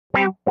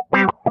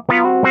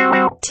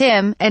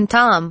Tim and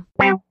Tom.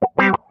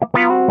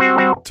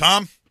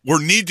 Tom,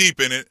 we're knee-deep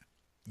in it.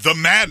 The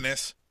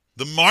madness,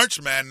 the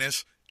March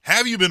Madness.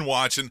 Have you been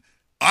watching?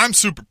 I'm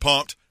super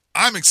pumped.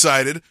 I'm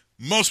excited.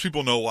 Most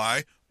people know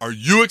why. Are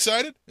you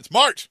excited? It's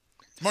March.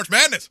 It's March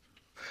Madness.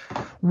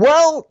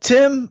 Well,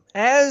 Tim,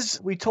 as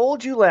we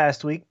told you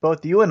last week,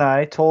 both you and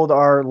I told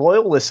our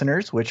loyal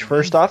listeners, which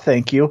first off,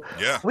 thank you.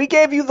 Yeah. We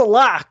gave you the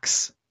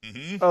locks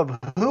of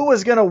who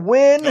was going to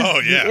win the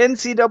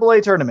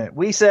NCAA tournament.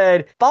 We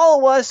said,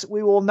 follow us.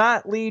 We will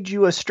not lead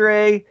you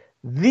astray.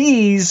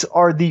 These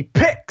are the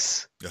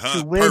picks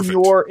to win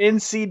your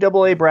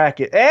NCAA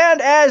bracket. And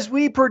as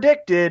we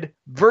predicted,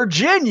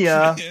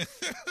 Virginia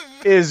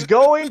is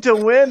going to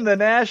win the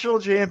national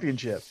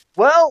championship.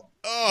 Well,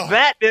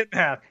 that didn't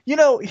happen. You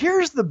know,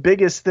 here's the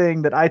biggest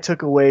thing that I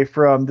took away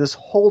from this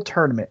whole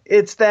tournament.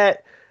 It's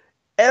that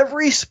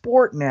every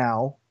sport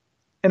now,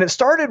 and it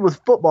started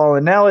with football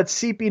and now it's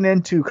seeping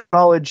into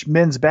college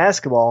men's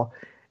basketball,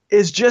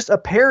 is just a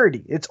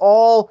parody. It's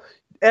all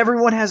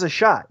everyone has a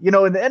shot. You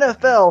know, in the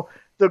NFL,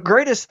 the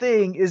greatest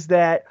thing is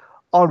that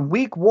on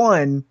week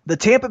 1, the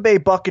Tampa Bay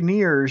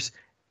Buccaneers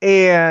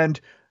and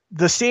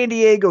the San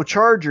Diego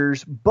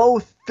Chargers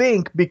both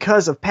think,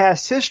 because of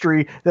past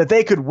history, that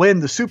they could win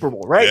the Super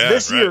Bowl, right? Yeah,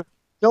 this year,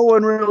 no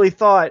one really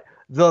thought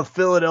the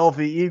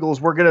Philadelphia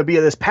Eagles were going to be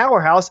this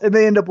powerhouse, and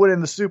they end up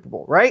winning the Super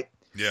Bowl, right?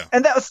 Yeah.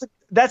 And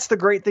that's the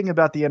great thing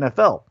about the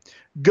NFL.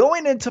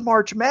 Going into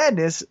March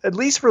Madness, at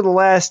least for the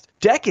last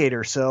decade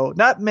or so,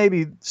 not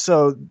maybe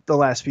so the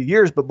last few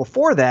years, but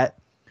before that,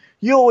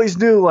 you always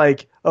knew,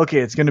 like, okay,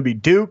 it's going to be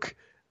Duke,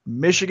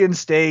 Michigan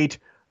State,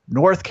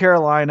 North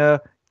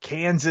Carolina,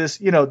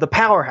 Kansas, you know, the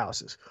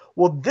powerhouses.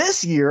 Well,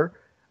 this year,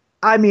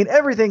 I mean,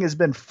 everything has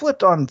been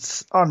flipped on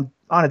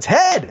its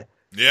head.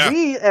 Yeah.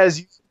 We,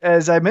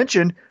 as I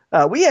mentioned,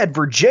 we had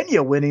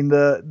Virginia winning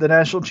the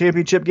national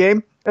championship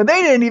game, and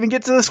they didn't even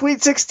get to the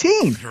Sweet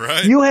 16.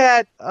 Right. You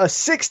had a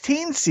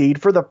 16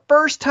 seed for the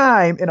first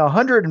time in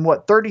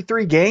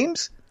 33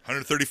 games.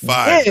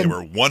 135. They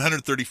were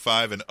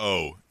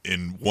 135-0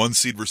 in 1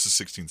 seed versus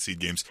 16 seed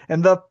games.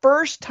 And the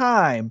first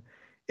time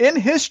in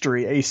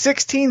history, a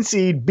 16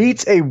 seed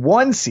beats a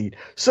 1 seed.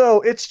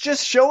 So it's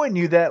just showing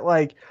you that,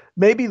 like,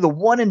 maybe the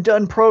one and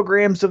done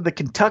programs of the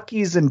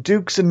Kentuckys and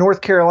Dukes and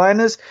North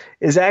Carolinas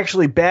is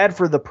actually bad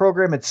for the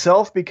program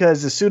itself,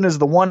 because as soon as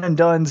the one and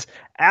done's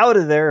out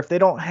of there, if they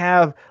don't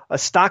have a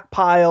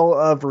stockpile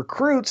of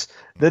recruits,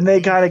 then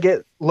they kind of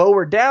get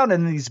lower down,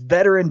 and these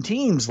veteran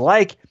teams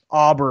like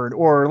Auburn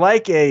or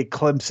like a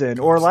Clemson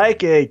or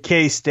like a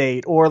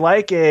K-State or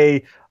like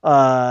a,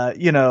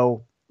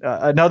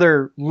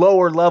 another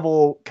lower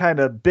level kind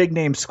of big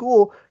name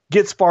school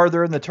gets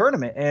farther in the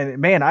tournament. And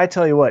man, I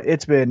tell you what,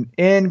 it's been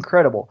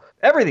incredible.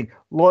 Everything.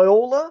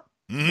 Loyola,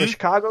 the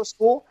Chicago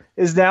school,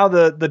 is now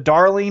the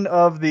darling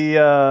of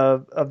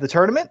the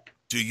tournament.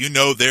 Do you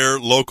know their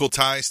local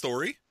tie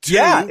story?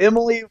 Yeah,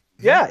 Emily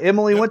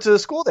went to the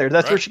school there.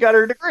 That's where she got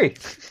her degree.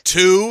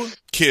 2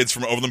 kids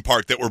from Overland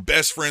Park that were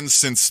best friends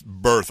since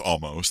birth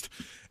almost.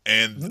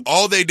 And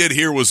all they did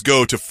here was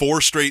go to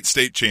 4 straight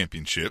state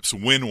championships,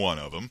 win one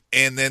of them,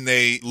 and then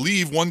they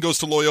leave. One goes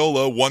to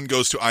Loyola, one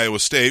goes to Iowa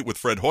State with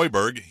Fred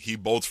Hoiberg. He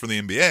bolts for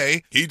the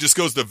NBA. He just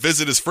goes to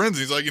visit his friends,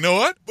 and he's like, you know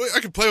what?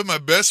 I can play with my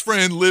best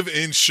friend, live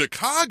in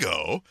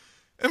Chicago,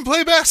 and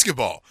play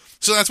basketball.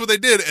 So that's what they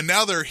did, and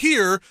now they're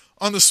here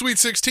on the Sweet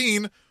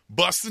 16,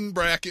 busting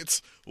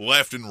brackets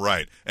left and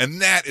right.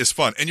 And that is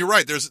fun. And you're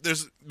right, there's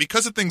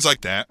because of things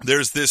like that,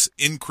 there's this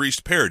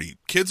increased parity.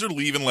 Kids are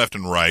leaving left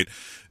and right.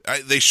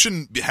 They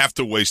shouldn't have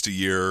to waste a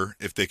year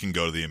if they can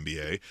go to the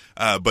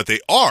NBA, but they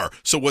are.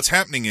 So what's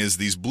happening is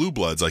these blue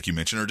bloods, like you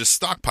mentioned, are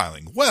just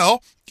stockpiling.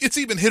 Well, it's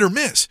even hit or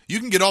miss. You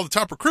can get all the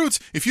top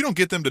recruits. If you don't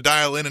get them to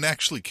dial in and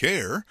actually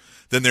care,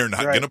 then they're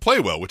not going to play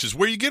well, which is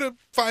where you get a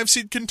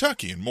 5-seed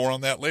Kentucky, and more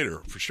on that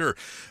later for sure.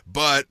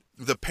 But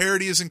the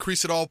parity has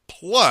increased it all.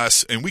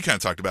 Plus, and we kind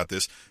of talked about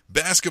this,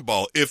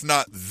 basketball, if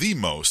not the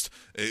most,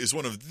 is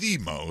one of the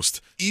most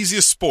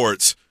easiest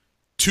sports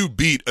to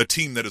beat a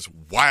team that is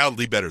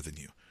wildly better than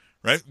you.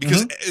 Right?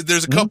 Because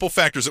there's a couple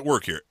factors at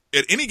work here.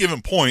 At any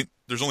given point,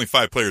 there's only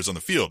 5 players on the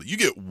field. You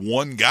get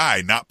one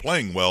guy not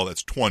playing well,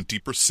 that's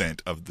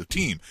 20% of the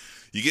team.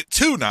 You get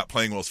 2 not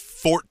playing well, it's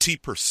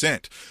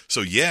 40%.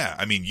 So, yeah,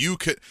 I mean, you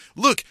could –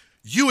 look,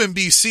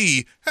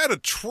 UMBC had a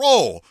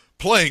troll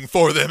playing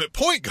for them at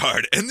point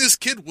guard, and this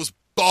kid was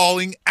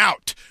balling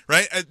out,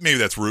 right? Maybe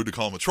that's rude to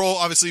call him a troll,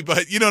 obviously,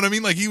 but you know what I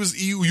mean? Like, he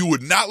was – you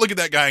would not look at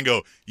that guy and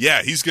go,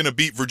 yeah, he's going to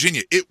beat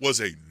Virginia. It was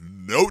a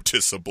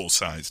noticeable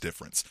size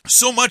difference.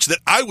 So much that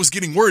I was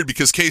getting worried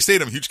because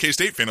K-State, I'm a huge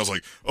K-State fan. I was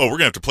like, oh, we're going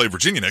to have to play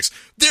Virginia next.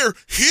 They're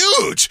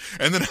huge.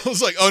 And then I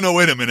was like, oh, no,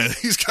 wait a minute.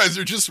 These guys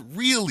are just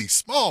really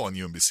small on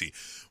UMBC.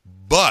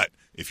 But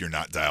if you're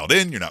not dialed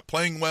in, you're not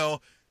playing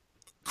well,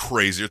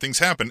 crazier things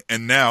happen.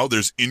 And now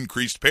there's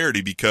increased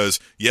parity because,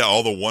 yeah,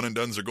 all the one and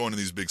dones are going to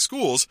these big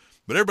schools,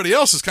 but everybody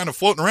else is kind of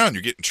floating around.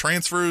 You're getting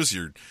transfers.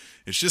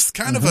 It's just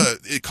kind of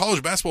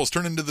college basketball has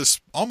turned into this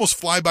almost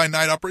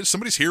fly-by-night operation.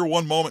 Somebody's here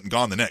one moment and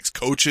gone the next.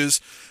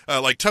 Coaches,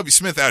 like Tubby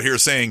Smith out here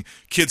saying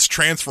kids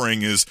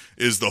transferring is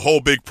the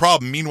whole big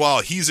problem.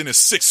 Meanwhile, he's in his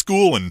sixth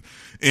school and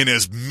in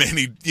as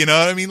many, you know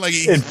what I mean? Like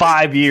in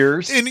 5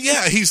 years. And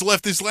yeah, he's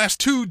left his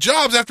last 2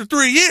 jobs after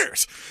 3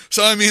 years.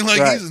 So, I mean,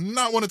 like, he's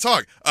not one to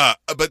talk.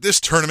 But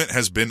this tournament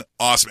has been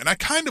awesome. And I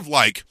kind of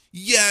like,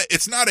 yeah,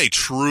 it's not a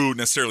true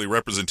necessarily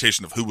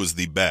representation of who was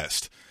the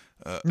best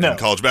in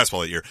college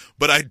basketball that year.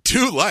 But I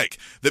do like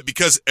that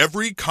because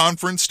every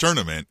conference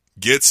tournament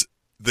gets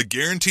the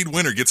guaranteed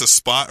winner gets a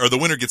spot, or the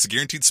winner gets a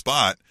guaranteed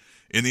spot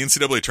in the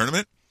NCAA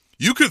tournament.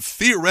 You could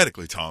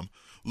theoretically, Tom,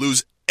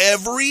 lose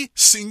every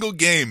single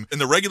game in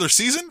the regular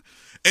season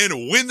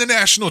and win the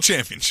national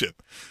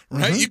championship,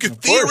 right? You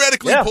could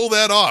theoretically pull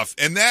that off,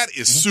 and that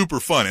is super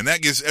fun, and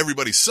that gives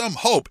everybody some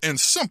hope and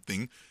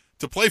something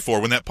to play for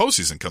when that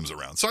postseason comes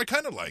around. So I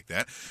kind of like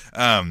that.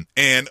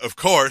 And, of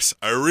course,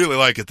 I really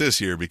like it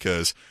this year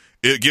because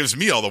it gives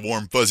me all the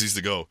warm fuzzies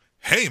to go,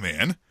 hey,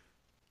 man,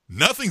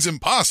 nothing's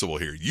impossible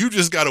here. You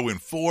just got to win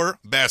 4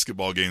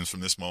 basketball games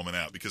from this moment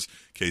out because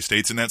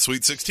K-State's in that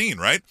Sweet 16,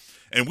 right?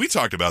 And we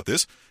talked about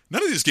this.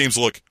 None of these games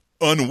look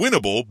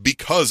unwinnable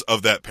because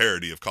of that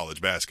parity of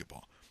college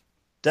basketball.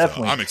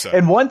 Definitely. So I'm excited.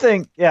 And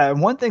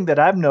one thing that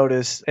I've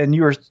noticed, and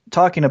you were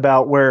talking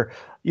about where,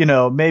 you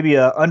know, maybe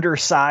a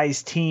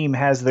undersized team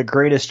has the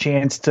greatest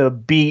chance to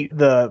beat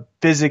the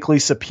physically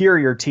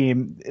superior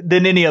team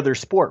than any other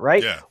sport,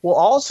 right? Yeah. Well,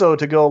 also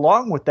to go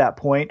along with that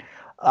point,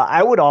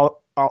 I would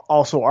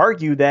also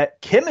argue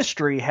that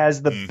chemistry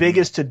has the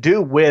biggest to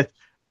do with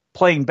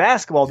playing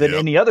basketball than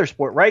any other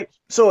sport, right?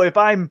 So if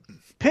I'm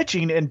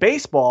pitching in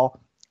baseball,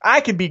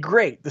 I can be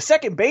great. The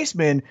second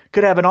baseman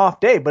could have an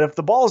off day, but if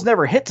the ball's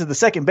never hit to the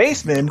second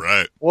baseman,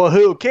 well,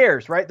 who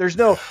cares, right? There's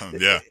no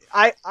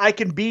I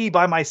can be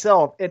by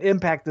myself and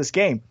impact this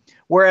game.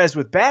 Whereas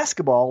with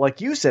basketball,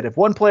 like you said, if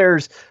one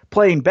player's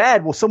playing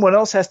bad, well, someone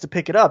else has to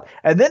pick it up.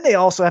 And then they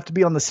also have to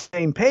be on the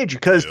same page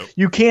because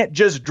you can't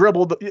just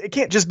it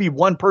can't just be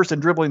one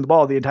person dribbling the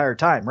ball the entire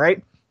time,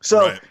 right?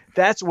 So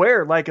that's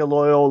where, like, a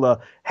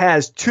Loyola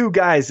has 2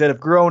 guys that have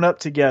grown up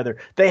together.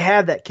 They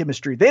have that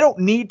chemistry. They don't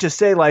need to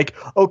say, like,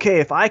 okay,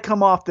 if I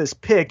come off this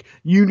pick,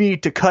 you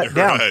need to cut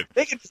down.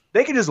 They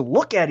can just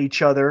look at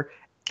each other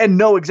and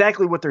know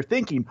exactly what they're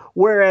thinking.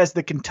 Whereas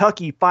the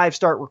Kentucky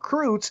 5-star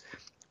recruits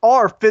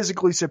are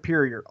physically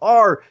superior,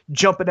 are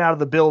jumping out of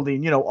the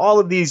building, you know, all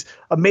of these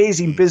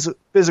amazing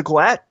physical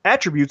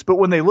attributes. But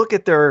when they look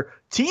at their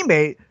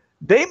teammate,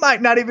 they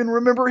might not even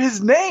remember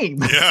his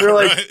name. Yeah, they're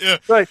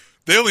like,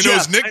 they only know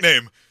his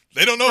nickname.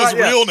 They don't know his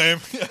real name.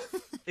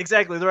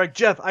 Exactly. They're like,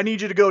 Jeff, I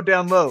need you to go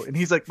down low. And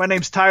he's like, my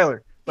name's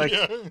Tyler. Like,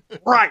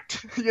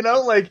 right. You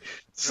know, like,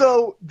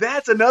 so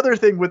that's another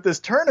thing with this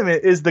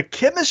tournament is the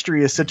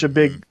chemistry is such a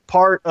big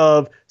part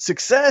of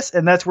success.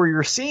 And that's where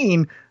you're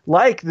seeing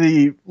like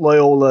the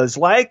Loyolas,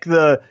 like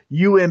the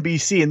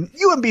UMBC, and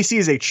UMBC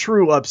is a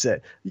true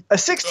upset. A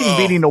 16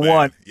 beating to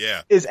 1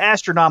 is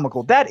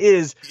astronomical. That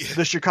is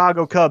the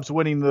Chicago Cubs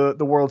winning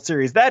the World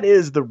Series. That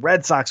is the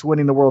Red Sox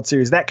winning the World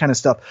Series, that kind of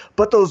stuff.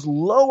 But those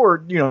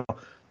lower, you know,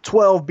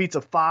 12 beats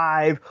a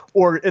 5,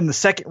 or in the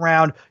second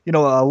round, you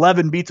know,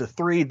 11 beats a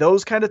 3,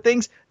 those kind of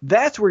things.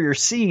 That's where you're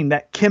seeing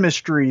that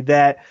chemistry,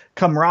 that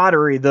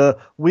camaraderie.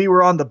 We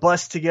were on the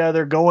bus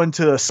together going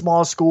to a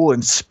small school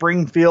in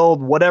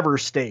Springfield, whatever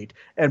state,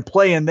 and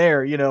playing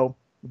there, you know.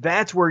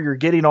 That's where you're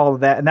getting all of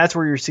that, and that's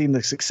where you're seeing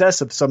the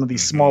success of some of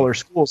these smaller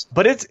schools.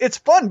 But it's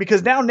fun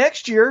because now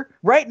next year,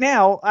 right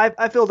now,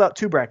 I filled out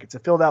 2 brackets. I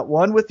filled out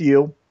one with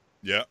you.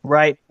 Yeah.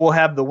 Right. We'll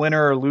have the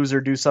winner or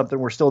loser do something.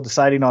 We're still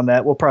deciding on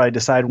that. We'll probably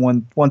decide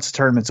once the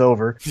tournament's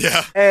over.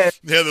 Yeah.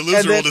 The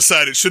loser will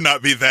decide it should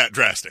not be that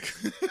drastic.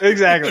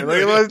 Exactly.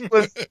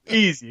 Let's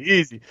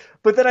easy.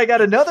 But then I got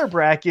another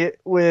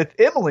bracket with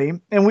Emily,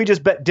 and we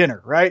just bet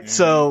dinner, right?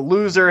 So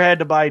loser had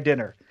to buy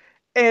dinner.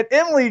 And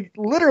Emily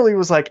literally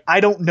was like, I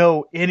don't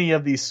know any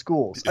of these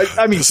schools.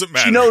 I mean,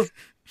 she knows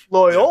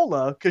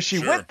Loyola because she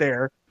went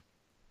there.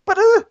 But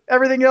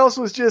everything else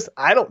was just,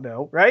 I don't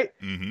know, right?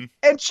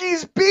 And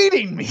she's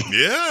beating me.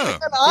 Yeah.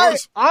 And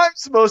I'm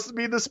supposed to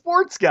be the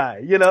sports guy,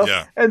 you know?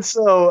 Yeah. And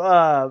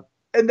so,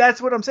 and that's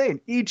what I'm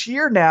saying. Each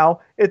year now,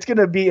 it's going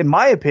to be, in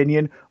my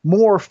opinion,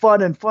 more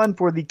fun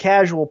for the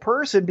casual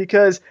person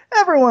because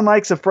everyone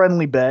likes a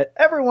friendly bet.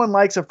 Everyone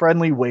likes a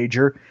friendly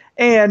wager.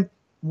 And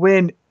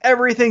when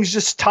everything's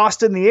just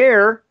tossed in the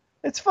air,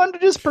 it's fun to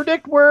just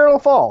predict where it'll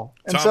fall.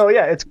 And Tom, so,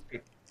 yeah, it's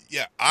great.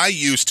 Yeah, I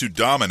used to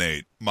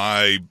dominate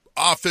my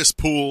office,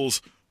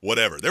 pools,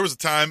 whatever. There was a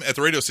time at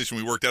the radio station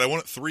we worked at, I won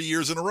it 3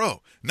 years in a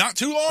row, not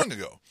too long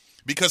ago,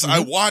 because I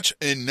watch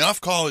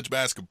enough college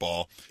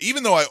basketball.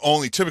 Even though I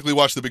only typically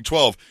watch the Big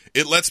 12,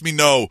 it lets me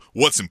know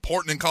what's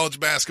important in college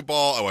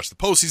basketball. I watch the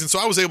postseason, so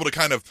I was able to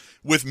kind of,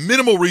 with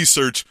minimal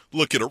research,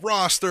 look at a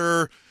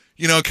roster,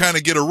 you know, kind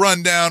of get a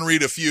rundown,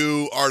 read a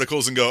few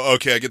articles and go,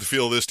 okay, I get the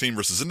feel of this team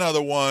versus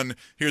another one.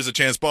 Here's a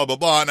chance, blah, blah,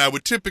 blah. And I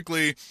would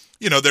typically,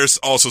 you know, there's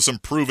also some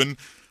proven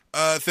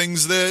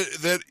things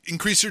that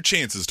increase your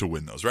chances to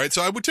win those, right?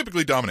 So I would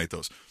typically dominate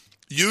those.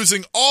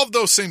 using all of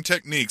those same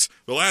techniques,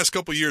 the last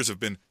couple of years have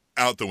been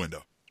out the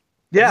window.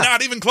 Yeah.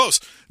 Not even close.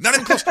 Not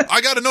even close.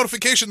 I got a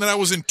notification that I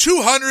was in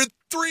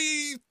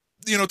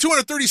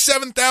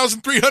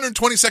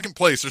 237,322nd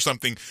place or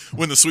something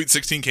when the Sweet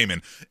 16 came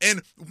in.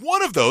 And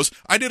one of those,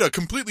 I did a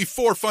completely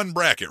for fun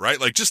bracket, right?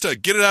 Like just to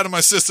get it out of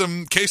my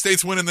system,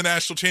 K-State's winning the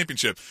national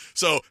championship.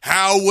 So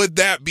how would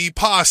that be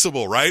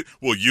possible, right?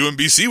 Well,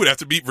 UMBC would have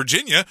to beat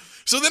Virginia.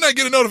 So then I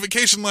get a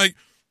notification like,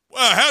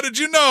 well, how did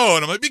you know?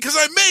 And I'm like, because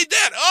I made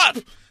that up.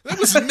 That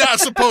was not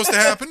supposed to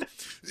happen.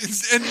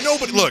 And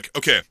nobody, look,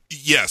 okay,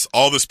 yes,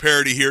 all this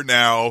parody here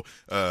now,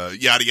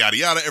 yada, yada,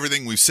 yada,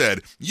 everything we've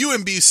said.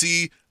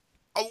 UMBC,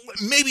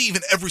 maybe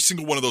even every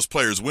single one of those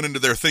players went into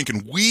there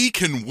thinking, we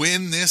can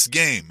win this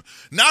game.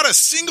 Not a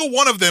single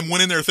one of them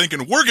went in there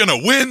thinking, we're going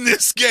to win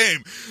this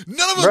game.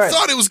 None of them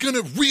thought it was going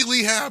to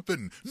really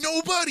happen.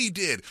 Nobody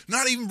did.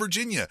 Not even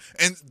Virginia.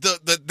 And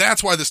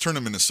that's why this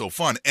tournament is so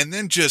fun. And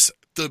then just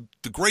the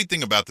great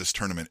thing about this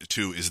tournament,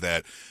 too, is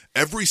that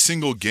every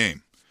single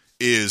game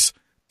is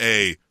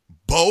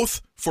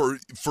both for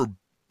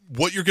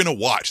what you're going to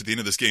watch at the end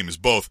of this game is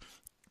both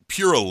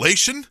pure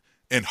elation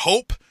and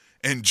hope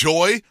and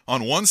joy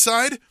on one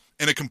side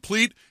and a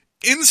complete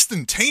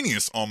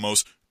instantaneous,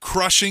 almost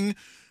crushing,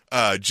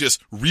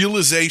 just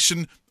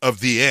realization of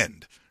the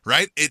end,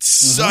 right? It's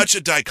such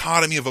a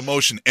dichotomy of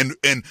emotion, and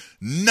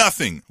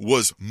nothing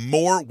was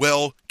more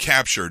well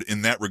captured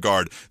in that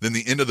regard than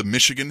the end of the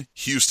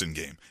Michigan-Houston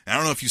game. And I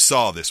don't know if you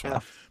saw this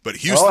one, but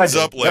Houston's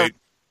up late.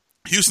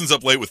 Houston's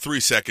up late with 3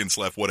 seconds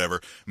left,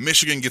 whatever.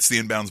 Michigan gets the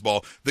inbounds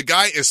ball. The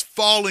guy is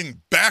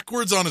falling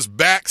backwards on his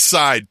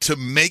backside to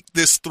make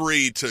this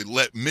three to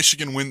let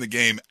Michigan win the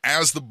game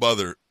as the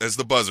buzzer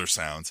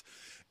sounds.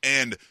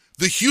 And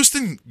the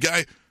Houston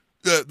guy,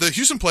 the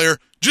Houston player,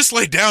 just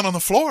laid down on the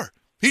floor.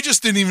 He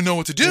just didn't even know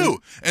what to do.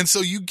 And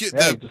so you get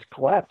he just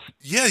collapsed.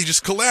 Yeah, he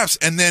just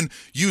collapsed. And then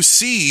you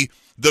see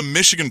the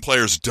Michigan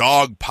players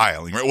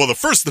dogpiling, right? Well,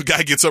 the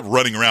guy gets up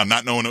running around,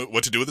 not knowing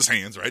what to do with his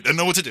hands, right? Doesn't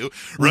know what to do,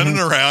 running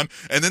around,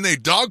 and then they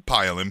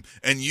dogpile him,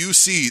 and you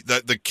see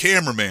that the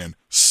cameraman,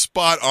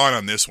 spot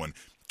on this one,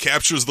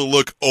 captures the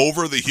look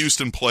over the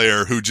Houston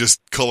player who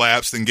just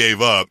collapsed and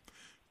gave up.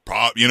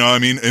 You know what I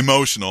mean?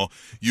 Emotional.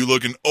 You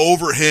looking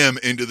over him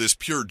into this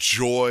pure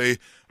joy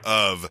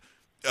of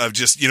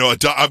just,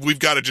 we've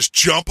got to just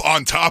jump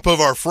on top of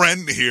our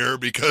friend here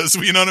because,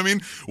 you know what I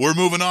mean? We're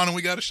moving on and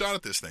we got a shot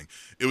at this thing.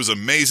 It was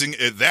amazing.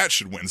 That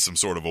should win some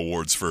sort of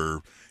awards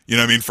for, you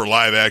know what I mean, for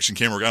live action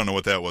camera. I don't know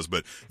what that was,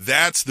 but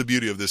that's the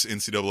beauty of this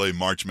NCAA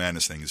March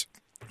Madness thing is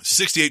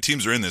 68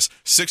 teams are in this.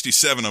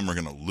 67 of them are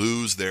going to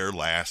lose their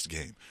last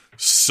game.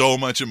 So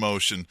much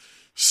emotion,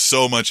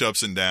 so much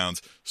ups and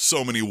downs,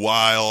 so many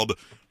wild,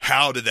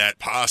 how did that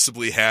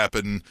possibly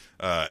happen?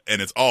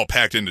 And it's all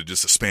packed into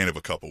just a span of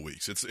a couple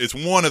weeks. It's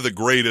one of the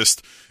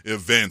greatest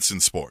events in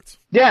sports.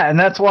 Yeah, and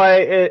that's why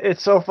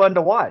it's so fun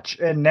to watch.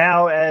 And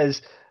now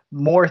as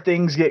more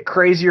things get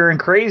crazier and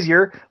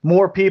crazier,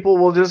 more people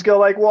will just go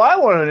like, well, I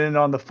want in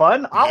on the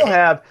fun. I'll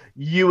have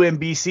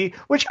UMBC,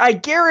 which I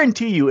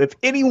guarantee you, if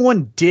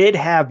anyone did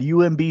have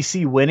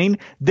UMBC winning,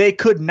 they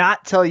could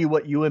not tell you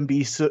what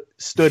UMB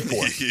stood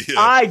for.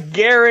 I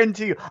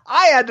guarantee you.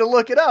 I had to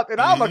look it up,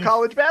 and I'm a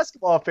college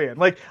basketball fan.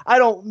 Like, I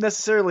don't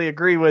necessarily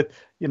agree with,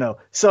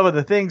 some of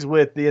the things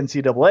with the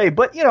NCAA,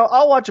 but,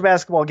 I'll watch a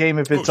basketball game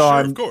if it's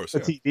on the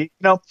TV,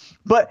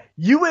 but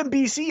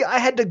UMBC, I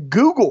had to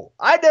Google.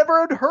 I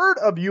never had heard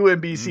of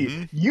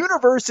UMBC.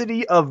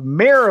 University of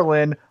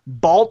Maryland,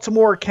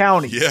 Baltimore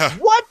County. Yeah.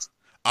 What?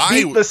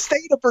 The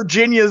state of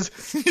Virginia's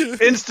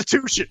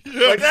institution.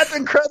 Like, that's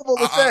incredible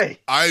to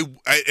say.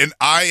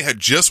 I had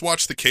just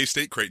watched the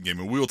K-State Creighton game,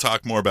 and we will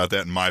talk more about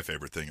that in my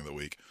favorite thing of the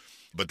week.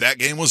 But that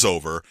game was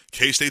over.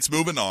 K-State's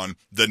moving on.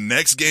 The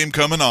next game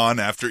coming on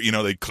after,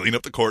 they clean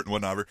up the court and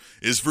whatnot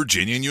is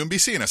Virginia and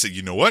UMBC. And I said,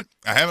 you know what?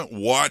 I haven't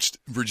watched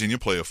Virginia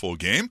play a full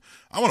game.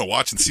 I want to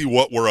watch and see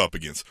what we're up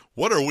against.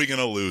 What are we going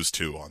to lose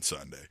to on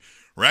Sunday?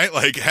 Right?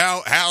 Like,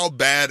 how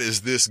bad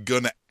is this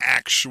going to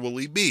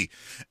actually be?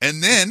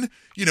 And then,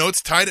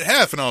 it's tied at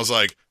half. And I was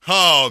like,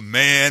 oh,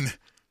 man,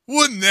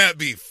 wouldn't that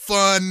be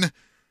fun?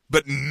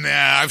 But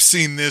I've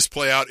seen this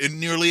play out in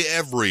nearly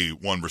every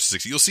 1 versus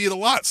 60. You'll see it a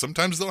lot.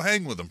 Sometimes they'll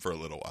hang with them for a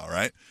little while,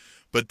 right?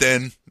 But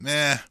then,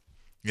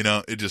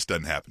 it just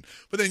doesn't happen.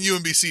 But then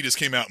UMBC just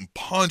came out and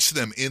punched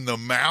them in the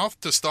mouth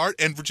to start.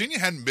 And Virginia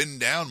hadn't been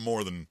down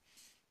more than,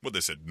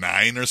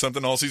 9 or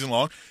something all season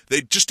long.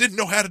 They just didn't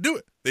know how to do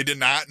it. They did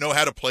not know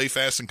how to play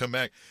fast and come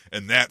back.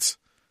 And that's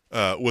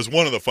was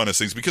one of the funnest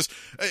things because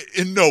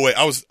in no way,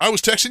 I was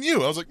texting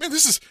you. I was like, man,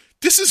 this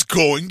is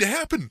going to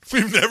happen.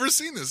 We've never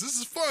seen this. This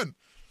is fun.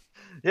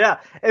 Yeah,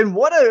 and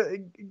what a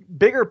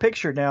bigger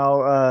picture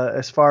now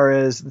as far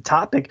as the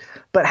topic,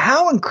 but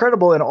how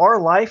incredible in our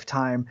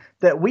lifetime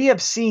that we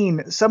have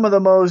seen some of the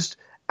most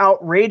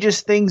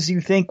outrageous things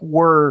you think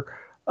were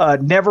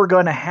never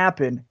going to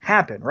happen,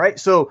 right?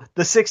 So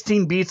the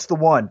 16 beats the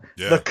 1.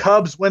 Yeah. The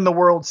Cubs win the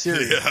World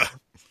Series. Yeah.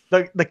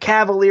 The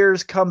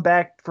Cavaliers come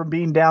back from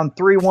being down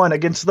 3-1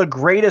 against the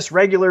greatest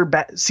regular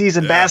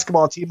season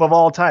basketball team of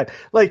all time.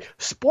 Like,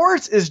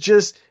 sports is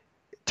just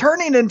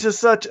turning into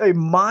such a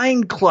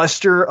mind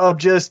cluster of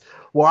just,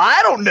 well,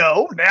 I don't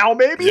know. Now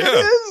maybe it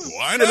is.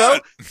 Why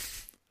not?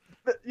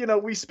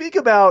 We speak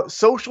about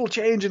social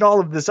change and all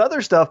of this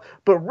other stuff,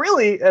 but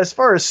really, as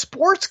far as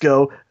sports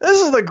go,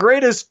 this is the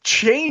greatest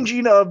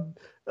changing of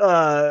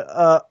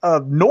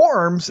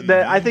norms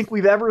that I think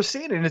we've ever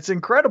seen, and it's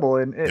incredible.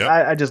 And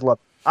I just love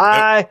it.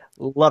 I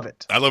love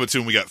it. I love it too.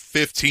 And we got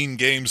 15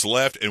 games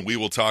left, and we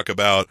will talk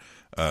about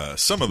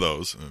some of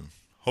those,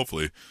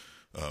 hopefully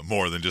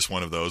more than just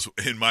one of those,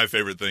 in my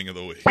favorite thing of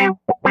the week.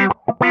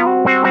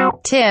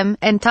 Tim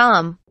and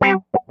Tom.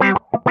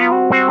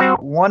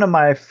 One of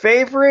my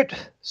favorite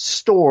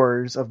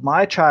stores of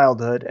my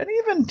childhood, and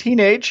even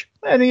teenage,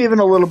 and even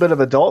a little bit of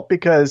adult,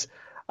 because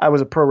I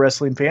was a pro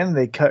wrestling fan and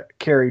they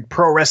carried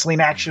pro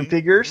wrestling action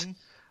figures.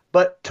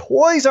 But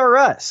Toys R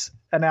Us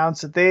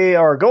announced that they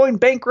are going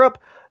bankrupt.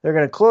 They're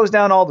going to close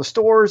down all the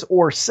stores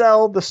or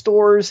sell the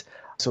stores.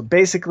 So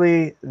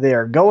basically, they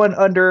are going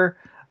under,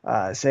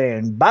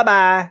 saying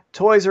bye-bye.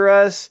 Toys R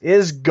Us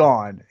is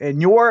gone.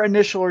 And your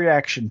initial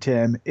reaction,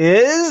 Tim,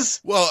 is?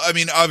 Well, I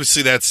mean,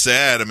 obviously that's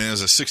sad. I mean,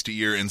 as a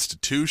 60-year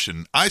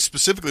institution, I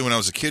specifically, when I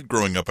was a kid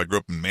growing up, I grew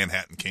up in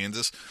Manhattan,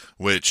 Kansas,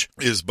 which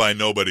is by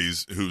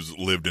nobody's who's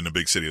lived in a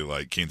big city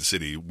like Kansas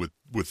City would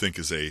think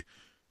is a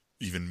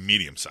even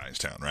medium-sized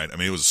town, right? I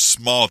mean, it was a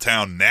small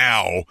town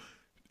now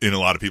in a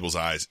lot of people's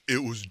eyes.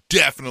 It was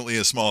definitely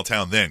a small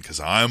town then, because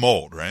I'm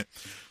old, right?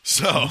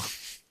 So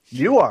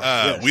you are.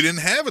 Yes. We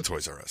didn't have a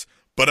Toys R Us,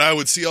 but I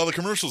would see all the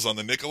commercials on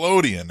the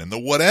Nickelodeon and the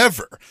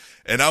whatever,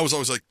 and I was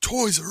always like,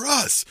 Toys R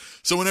Us.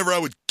 So whenever I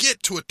would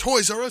get to a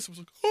Toys R Us, I was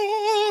like,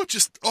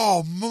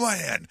 oh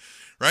man,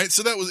 right?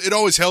 So it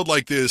always held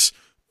like this,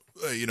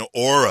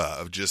 aura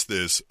of just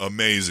this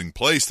amazing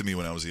place to me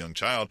when I was a young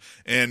child,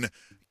 and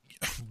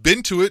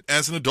been to it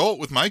as an adult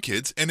with my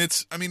kids, and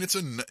it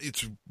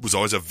was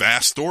always a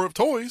vast store of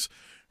toys,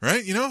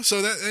 right?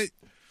 So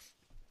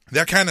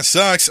that kind of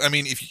sucks. I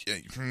mean, if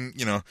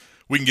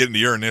we can get into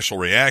your initial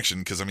reaction,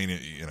 because I mean,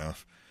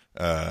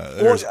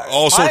 there's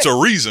all sorts of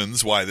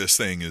reasons why this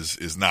thing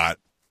is not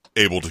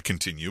able to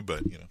continue,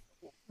 but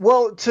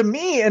Well, to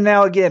me, and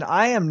now again,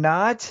 I am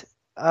not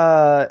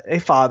a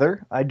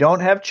father. I don't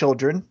have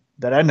children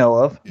that I know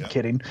of. Yeah. I'm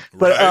kidding,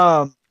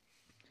 but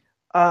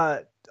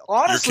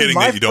honestly, you're kidding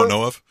that you don't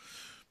know of?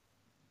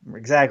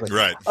 Exactly.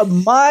 Right.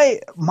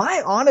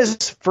 My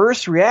honest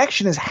first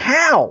reaction is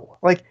how?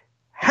 Like,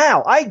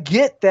 how? I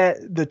get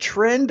that the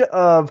trend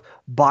of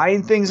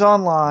buying things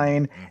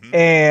online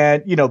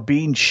and,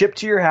 being shipped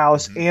to your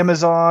house,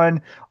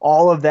 Amazon,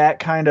 all of that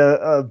kind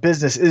of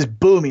business is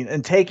booming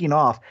and taking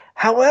off.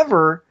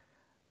 However,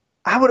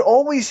 I would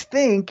always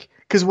think,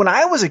 because when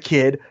I was a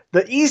kid,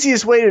 the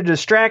easiest way to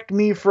distract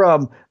me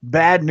from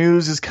bad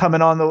news is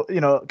coming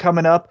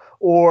up,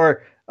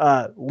 or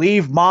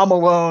leave mom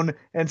alone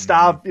and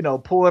stop,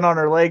 pulling on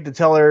her leg to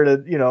tell her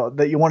to,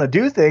 that you want to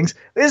do things,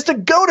 is to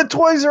go to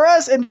Toys R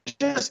Us and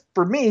just,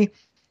 for me,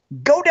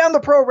 go down the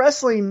pro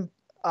wrestling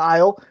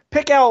aisle,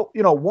 pick out,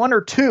 one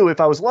or two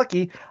if I was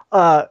lucky,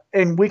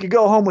 and we could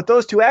go home with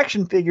those two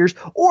action figures,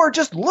 or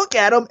just look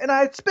at them and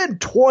I'd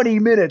spend 20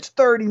 minutes,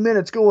 30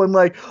 minutes going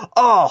like,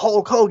 oh,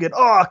 Hulk Hogan,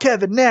 oh,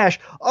 Kevin Nash,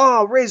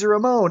 oh, Razor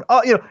Ramon,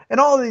 and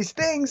all of these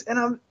things. And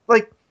I'm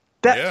like,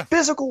 that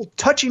physical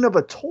touching of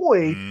a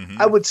toy,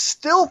 I would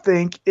still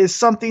think is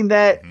something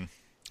that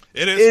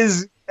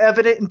is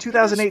evident in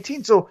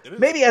 2018. So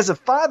maybe as a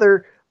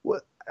father,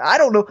 I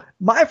don't know.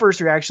 My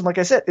first reaction, like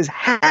I said, is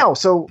how.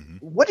 So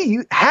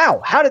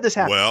how did this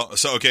happen? Well,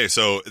 so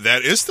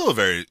that is still a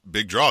very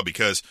big draw,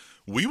 because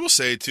we will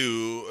say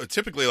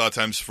typically a lot of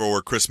times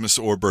for Christmas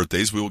or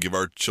birthdays, we will give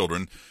our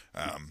children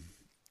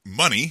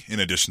money in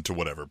addition to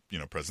whatever,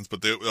 presents.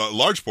 But a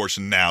large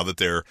portion now that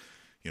they're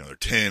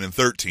 10 and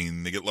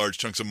 13, they get large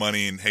chunks of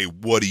money, and hey,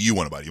 what do you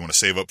want to buy? Do you want to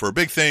save up for a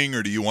big thing,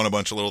 or do you want a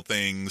bunch of little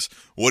things?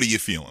 What are you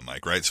feeling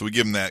like, right? So we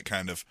give them that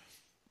kind of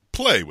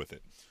play with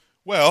it.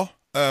 Well,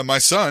 my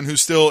son,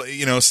 who's still,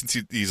 since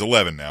he's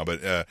 11 now,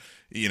 but, at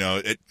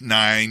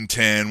 9,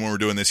 10, when we're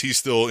doing this, he's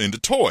still into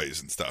toys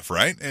and stuff,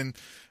 right? And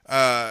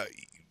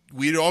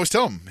we'd always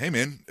tell him, hey,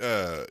 man,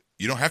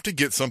 you don't have to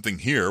get something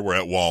here. We're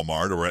at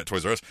Walmart or we're at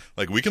Toys R Us.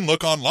 Like, we can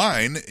look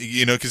online,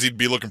 because he'd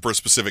be looking for a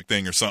specific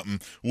thing or something,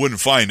 wouldn't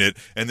find it.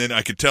 And then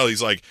I could tell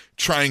he's like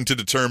trying to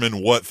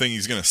determine what thing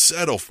he's going to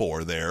settle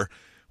for there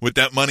with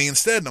that money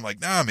instead. And I'm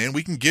like, nah, man,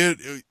 we can get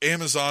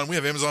Amazon. We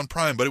have Amazon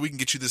Prime, buddy. We can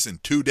get you this in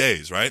 2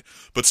 days, right?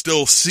 But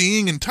still,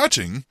 seeing and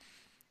touching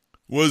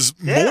was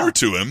more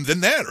to him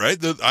than that, right?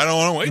 I don't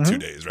want to wait 2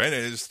 days, right?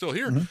 It's still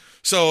here.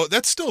 So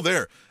that's still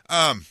there.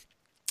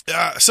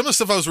 Some of the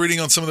stuff I was reading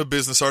on some of the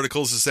business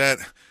articles is that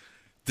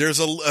there's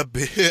a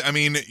bit, I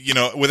mean,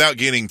 without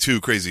getting too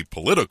crazy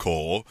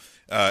political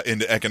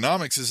into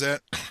economics, is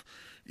that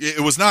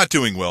it was not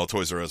doing well.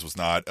 Toys R Us was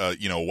not, a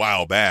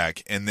while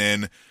back. And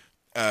then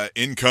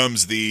in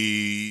comes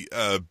the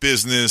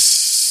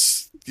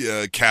business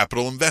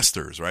capital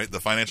investors, right? The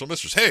financial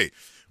investors. Hey,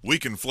 we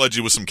can flood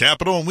you with some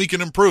capital and we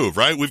can improve,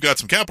 right? We've got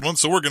some capital, and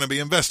so we're going to be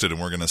invested, and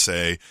we're going to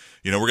say,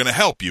 we're going to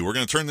help you. We're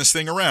going to turn this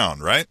thing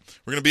around, right?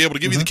 We're going to be able to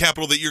give you the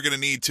capital that you're going to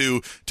need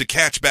to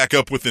catch back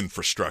up with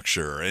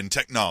infrastructure and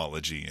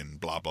technology and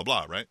blah, blah,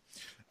 blah, right?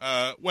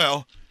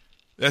 Well,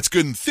 that's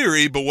good in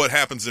theory, but what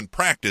happens in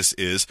practice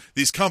is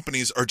these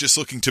companies are just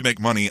looking to make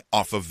money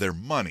off of their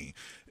money.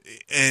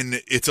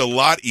 And it's a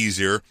lot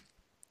easier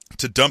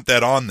to dump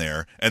that on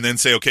there and then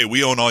say, okay,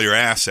 we own all your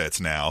assets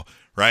now,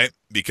 right?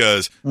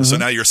 Because so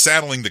now you're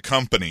saddling the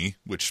company,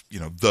 which,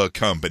 the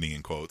company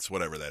in quotes,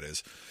 whatever that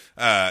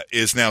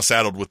is now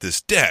saddled with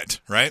this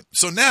debt, right?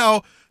 So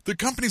now the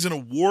company's in a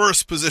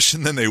worse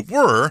position than they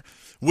were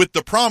with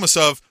the promise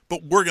of,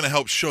 but we're going to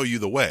help show you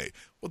the way.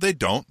 Well, they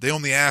don't. They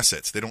own the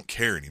assets. They don't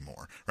care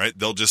anymore, right?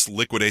 They'll just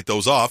liquidate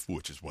those off,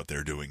 which is what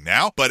they're doing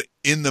now. But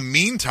in the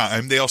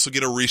meantime, they also get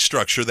to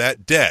restructure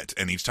that debt.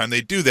 And each time they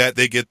do that,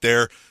 they get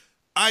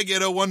I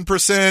get a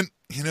 1%,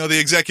 the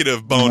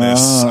executive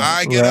bonus.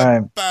 I get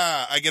a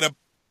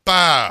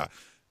ba,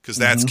 because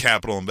that's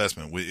capital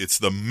investment. It's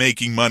the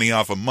making money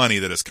off of money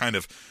that has kind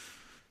of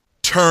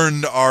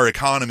turned our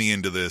economy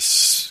into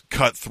this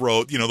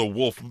cutthroat, the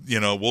wolf,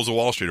 Wolves of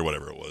Wall Street or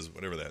whatever it was,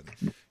 whatever that,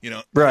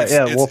 Right,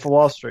 Wolf of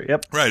Wall Street,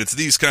 yep. Right, it's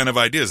these kind of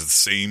ideas.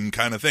 It's the same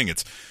kind of thing.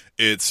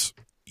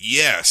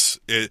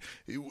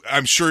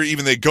 I'm sure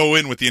even they go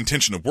in with the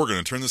intention of, we're going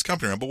to turn this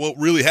company around. But what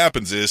really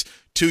happens is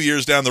 2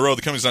 years down the road,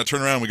 the company's not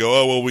turning around. We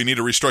go, oh, well, we need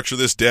to restructure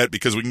this debt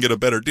because we can get a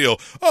better deal.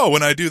 Oh,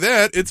 when I do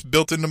that, it's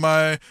built into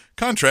my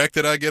contract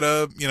that I get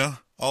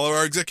all of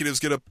our executives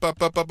get a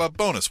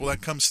bonus. Well,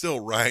 that comes still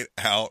right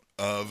out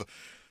of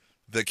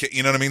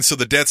you know what I mean? So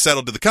the debt's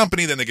settled to the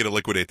company, then they get to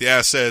liquidate the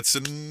assets,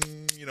 and,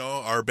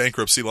 our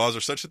bankruptcy laws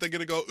are such that they get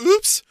to go,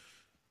 oops.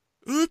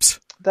 That's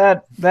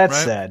right?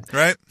 sad.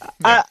 Right?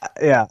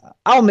 Yeah.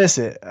 I'll miss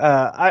it.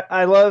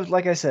 I love,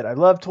 like I said, I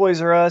love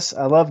Toys R Us.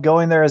 I love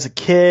going there as a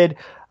kid.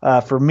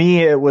 For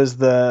me, it was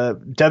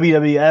the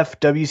WWF,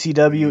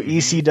 WCW,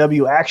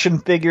 ECW action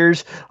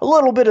figures, a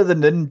little bit of the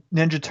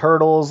Ninja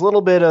Turtles, a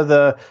little bit of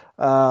the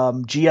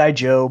G.I.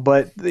 Joe,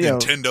 but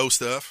Nintendo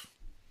stuff.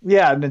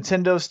 Yeah,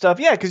 Nintendo stuff.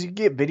 Yeah, because you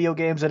get video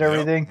games and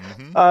everything.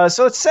 Yep.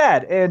 So it's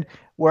sad. And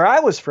where I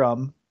was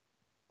from,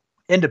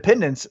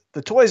 Independence,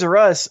 the Toys R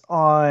Us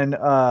on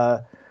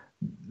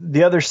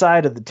the other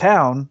side of the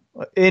town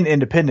in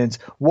Independence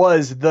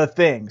was the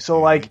thing.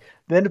 So like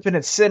the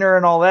Independence Center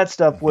and all that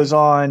stuff was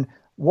on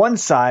one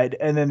side,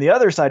 and then the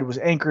other side was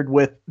anchored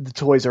with the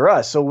Toys R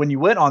Us. So when you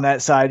went on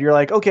that side, you're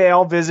like, okay,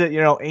 I'll visit,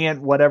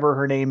 Aunt whatever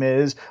her name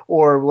is,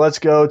 or let's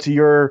go to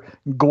your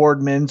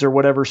Gordman's or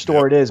whatever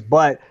store it is.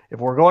 But if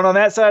we're going on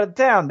that side of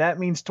the town, that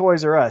means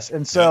Toys R Us.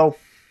 And so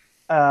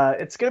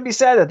it's going to be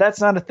sad that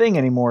that's not a thing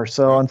anymore.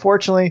 So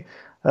unfortunately,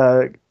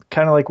 kind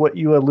of like what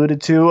you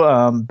alluded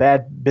to,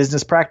 bad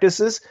business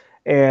practices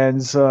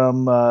and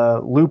some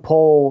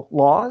loophole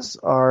laws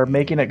are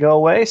making it go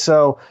away.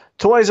 So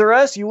Toys R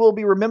Us, you will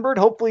be remembered,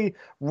 hopefully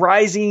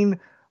rising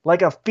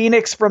like a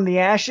phoenix from the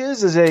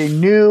ashes as a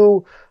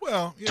new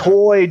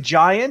toy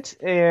giant,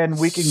 and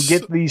we can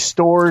get these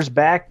stores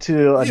back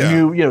to a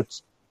new,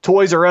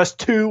 Toys R Us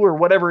 2 or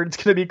whatever it's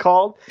going to be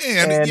called.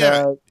 And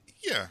go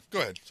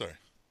ahead. Sorry.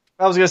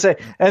 I was going to say,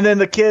 and then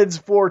the kids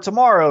for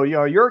tomorrow,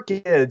 your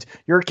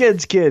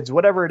kids' kids,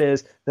 whatever it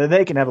is, then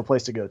they can have a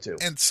place to go to.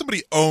 And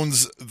somebody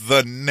owns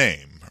the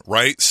name,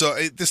 right? So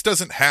this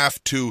doesn't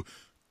have to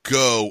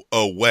go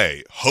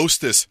away.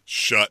 Hostess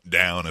shut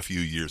down a few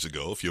years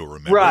ago, if you'll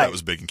remember. Right. That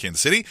was big in Kansas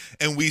City.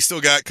 And we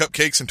still got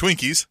cupcakes and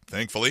Twinkies,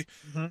 thankfully.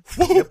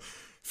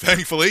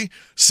 Thankfully.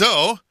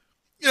 So,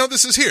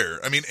 this is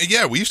here. I mean,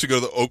 we used to go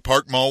to the Oak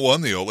Park Mall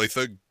one, the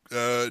Olathe,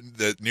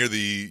 near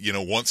the,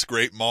 once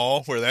great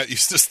mall where that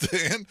used to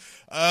stand.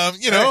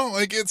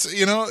 Like it's,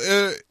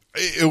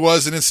 it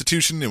was an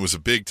institution. It was a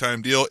big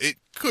time deal. It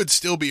could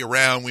still be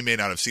around. We may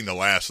not have seen the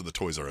last of the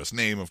Toys R Us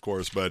name, of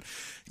course, but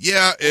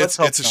it's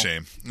a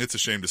shame. It's a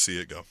shame to see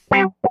it go.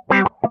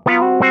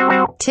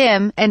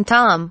 Tim and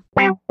Tom.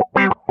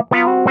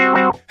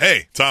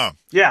 Hey, Tom.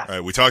 Yeah. All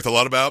right, we talked a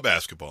lot about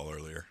basketball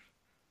earlier,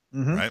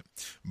 right?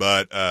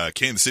 But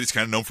Kansas City's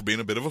kind of known for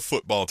being a bit of a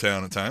football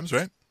town at times,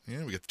 right?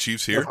 Yeah, we got the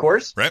Chiefs here, of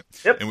course, right?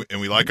 Yep. And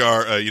we like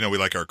our, we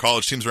like our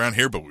college teams around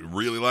here, but we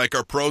really like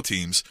our pro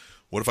teams.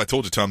 What if I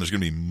told you, Tom, there's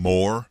going to be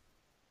more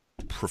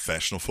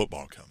professional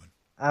football coming?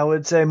 I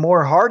would say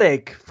more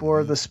heartache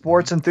for the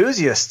sports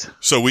enthusiast.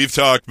 So we've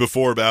talked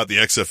before about the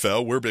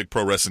XFL. We're big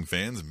pro wrestling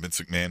fans, and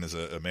Vince McMahon is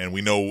a man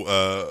we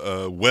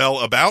know well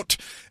about,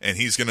 and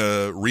he's going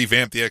to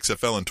revamp the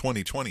XFL in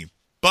 2020.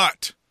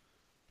 But,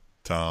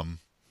 Tom,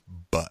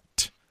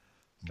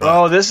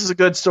 oh, this is a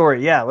good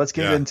story. Yeah, let's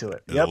get into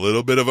it. Yep. A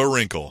little bit of a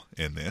wrinkle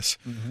in this.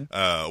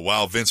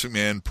 While Vince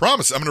McMahon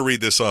promised, I'm going to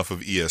read this off of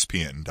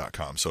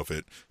ESPN.com. So if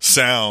it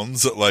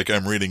sounds like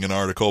I'm reading an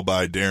article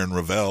by Darren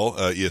Ravel,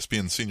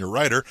 ESPN senior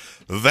writer,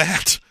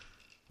 that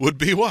would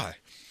be why.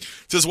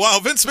 It says, while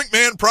Vince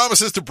McMahon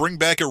promises to bring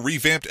back a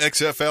revamped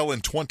XFL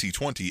in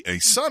 2020, a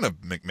son of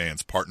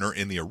McMahon's partner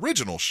in the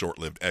original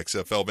short-lived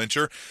XFL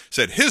venture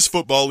said his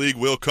football league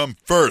will come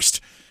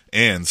first.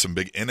 and some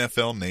big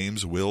NFL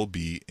names will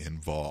be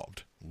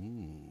involved.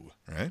 Ooh,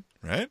 right?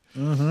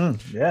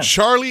 Mm-hmm. Yeah.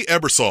 Charlie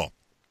Ebersol.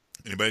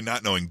 Anybody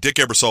not knowing, Dick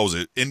Ebersol was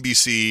an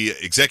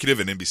NBC executive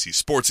and NBC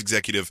Sports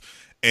executive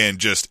and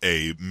just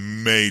a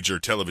major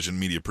television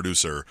media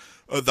producer,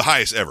 the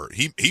highest ever.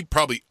 He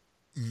probably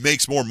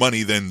makes more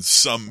money than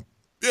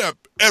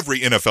every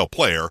NFL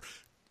player,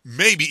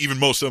 maybe even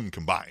most of them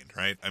combined,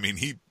 right? I mean,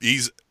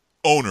 he's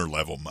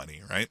owner-level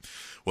money, right?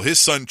 Well, his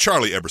son,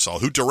 Charlie Ebersol,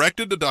 who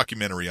directed a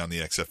documentary on the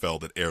XFL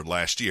that aired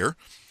last year,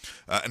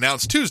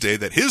 announced Tuesday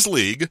that his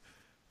league,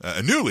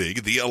 a new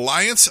league, the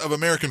Alliance of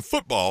American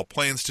Football,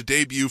 plans to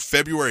debut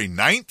February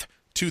 9th,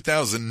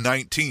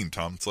 2019.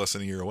 Tom, it's less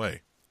than a year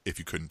away, if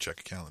you couldn't check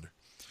a calendar.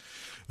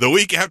 The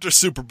week after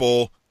Super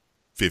Bowl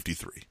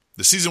 53.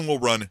 The season will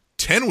run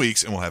 10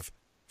 weeks and will have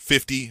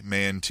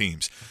 50-man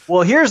teams.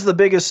 Well, here's the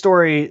biggest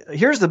story.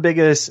 Here's the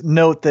biggest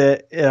note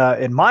that,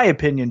 in my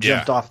opinion,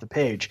 jumped off the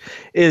page,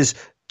 is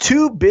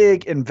two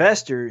big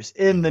investors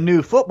in the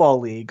new football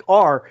league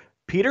are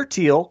Peter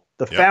Thiel,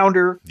 the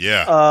founder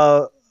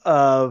of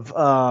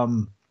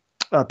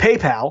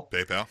PayPal,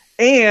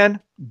 and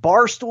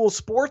Barstool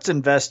Sports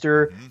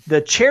investor,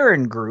 the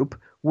Charon Group,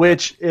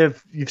 which,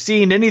 if you've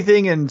seen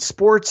anything in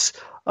sports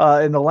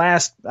in the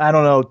last,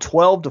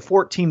 12 to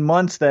 14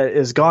 months that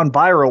has gone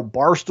viral,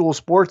 Barstool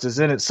Sports is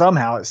in it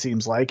somehow, it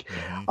seems like.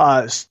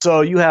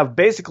 So you have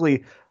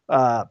basically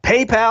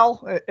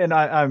PayPal, and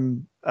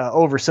I'm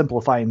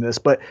oversimplifying this,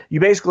 but you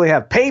basically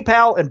have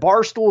PayPal and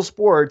Barstool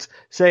Sports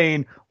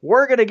saying,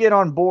 we're going to get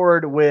on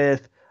board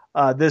with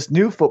this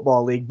new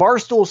football league.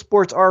 Barstool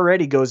Sports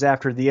already goes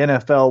after the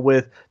NFL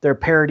with their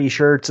parody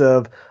shirts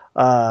of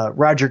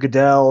Roger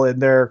Goodell,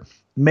 and they're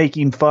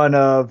making fun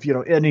of,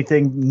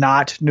 anything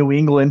not New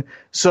England.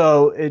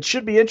 So it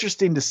should be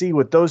interesting to see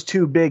with those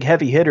two big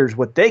heavy hitters,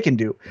 what they can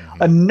do.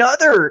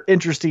 Another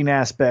interesting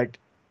aspect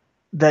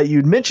that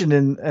you'd mentioned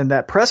in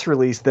that press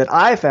release that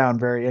I found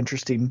very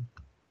interesting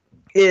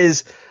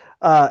is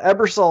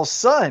Ebersol's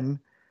son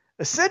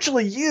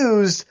essentially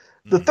used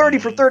the 30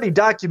 for 30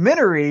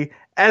 documentary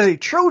as a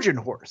Trojan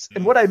horse.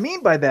 And what I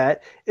mean by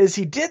that is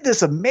he did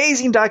this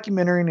amazing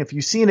documentary, and if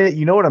you've seen it,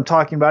 you know what I'm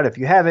talking about. If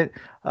you haven't,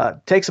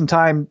 take some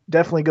time,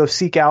 definitely go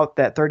seek out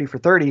that 30 for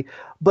 30.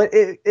 But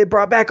it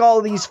brought back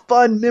all these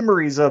fun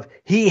memories of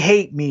He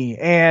Hate Me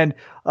and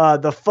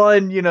the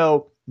fun,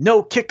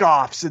 no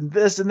kickoffs and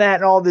this and that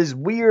and all these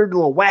weird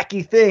little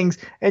wacky things.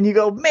 And you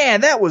go,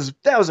 man, that was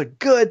a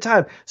good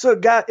time. So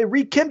it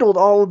rekindled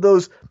all of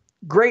those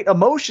great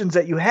emotions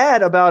that you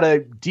had about a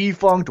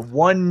defunct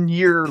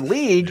 1-year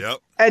league.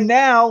 And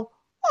now,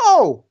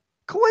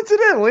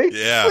 coincidentally,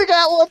 we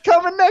got one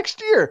coming next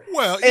year.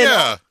 Well,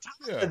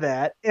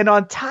 and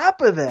on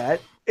top of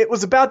that, it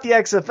was about the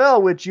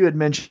XFL, which you had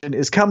mentioned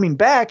is coming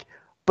back.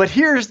 But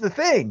here's the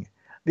thing.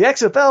 The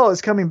XFL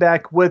is coming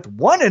back with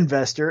one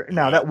investor.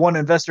 Now, that one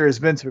investor is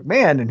Vince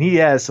McMahon, and he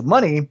has some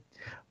money.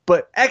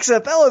 But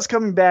XFL is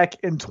coming back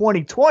in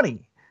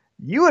 2020.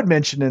 You had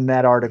mentioned in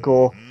that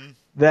article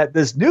that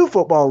this new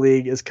football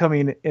league is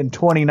coming in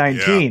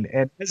 2019.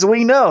 And as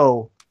we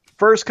know,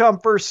 first come,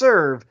 first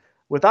serve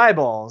with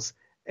eyeballs.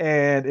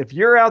 And if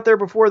you're out there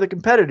before the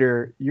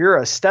competitor, you're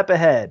a step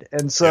ahead.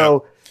 And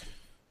so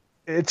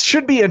it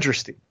should be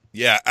interesting.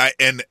 Yeah.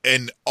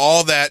 And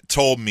all that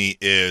told me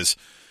is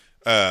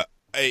a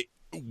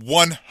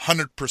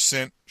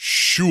 100%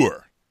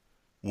 sure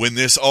when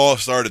this all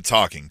started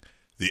talking,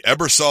 the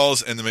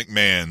Ebersols and the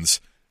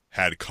McMahons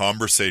had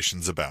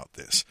conversations about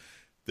this.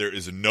 There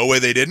is no way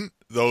they didn't.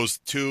 Those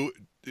two,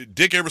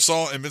 Dick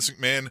Ebersol and Vince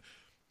McMahon,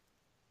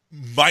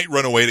 might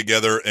run away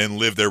together and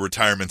live their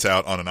retirements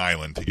out on an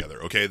island together.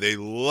 Okay, they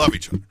love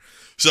each other.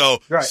 So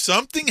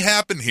something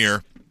happened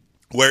here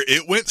where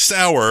it went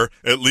sour,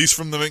 at least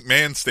from the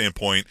McMahon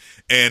standpoint,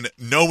 and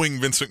knowing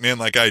Vince McMahon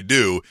like I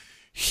do,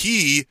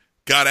 he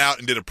got out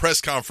and did a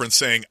press conference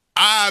saying,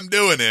 I'm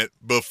doing it,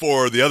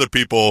 before the other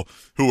people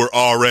who were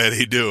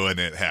already doing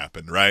it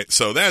happened, right?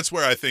 So that's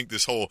where I think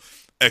this whole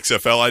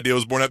XFL idea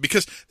was born out,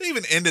 because they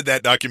even ended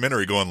that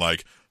documentary going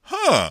like,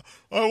 I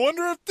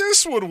wonder if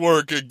this would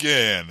work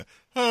again.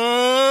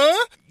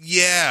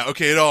 Yeah,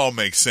 okay, it all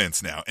makes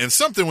sense now. And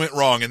something went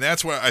wrong, and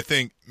that's why I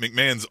think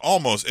McMahon's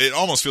it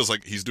almost feels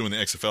like he's doing the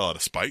XFL out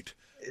of spite.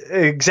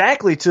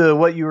 Exactly to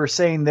what you were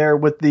saying there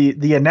with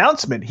the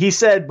announcement. He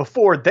said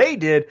before they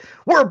did,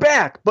 we're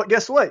back. But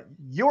guess what?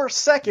 You're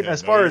second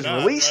as far as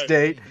release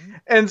date.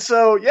 And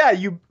so,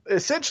 you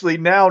essentially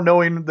now,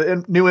 knowing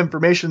the new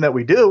information that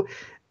we do,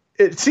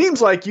 it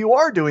seems like you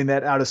are doing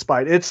that out of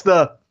spite. It's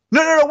the,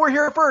 no, we're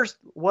here first.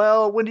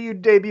 Well, when do you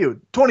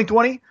debut?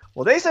 2020?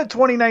 Well, they said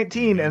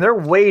 2019, and they're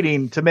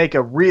waiting to make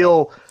a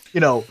real,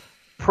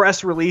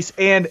 press release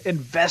and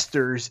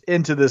investors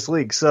into this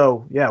league.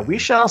 So, we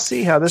shall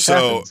see how this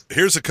happens. So,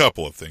 here's a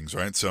couple of things,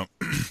 right? So,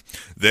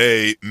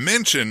 they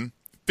mention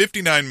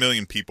 59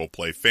 million people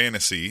play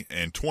fantasy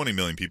and 20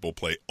 million people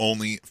play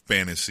only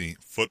fantasy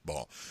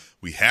football.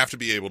 We have to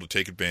be able to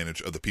take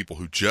advantage of the people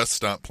who just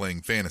stopped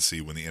playing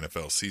fantasy when the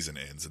NFL season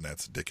ends, and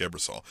that's Dick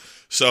Ebersol.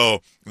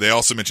 So they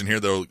also mentioned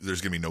here, though,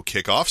 there's going to be no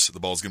kickoffs. The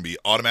ball's going to be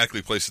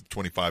automatically placed at the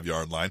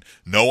 25-yard line.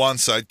 No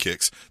onside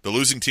kicks. The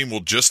losing team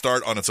will just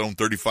start on its own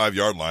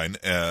 35-yard line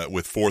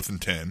with 4th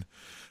and 10.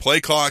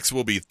 Play clocks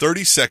will be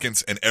 30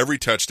 seconds, and every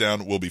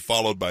touchdown will be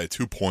followed by a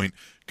 2-point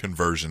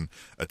conversion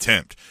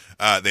attempt.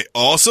 They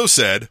also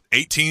said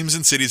 8 teams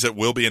and cities that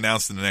will be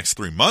announced in the next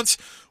 3 months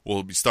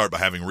will start by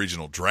having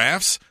regional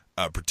drafts,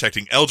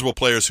 protecting eligible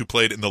players who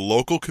played in the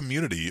local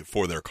community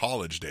for their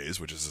college days,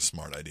 which is a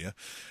smart idea.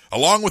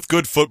 Along with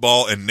good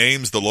football and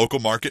names the local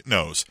market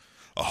knows,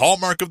 a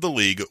hallmark of the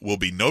league will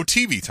be no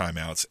TV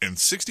timeouts and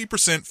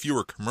 60%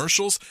 fewer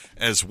commercials,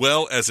 as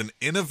well as an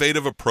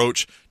innovative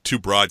approach to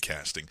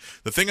broadcasting.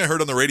 The thing I heard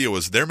on the radio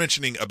was they're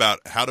mentioning about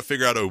how to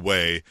figure out a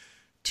way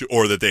to,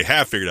 or that they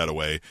have figured out a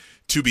way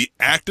to be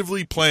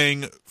actively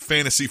playing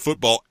fantasy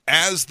football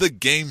as the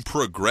game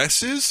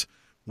progresses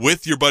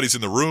with your buddies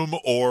in the room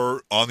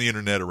or on the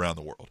internet around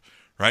the world,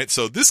 right?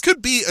 So this could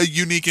be a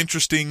unique,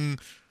 interesting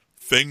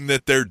thing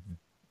that they're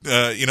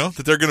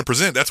that they're going to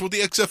present. That's what the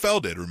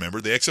XFL did,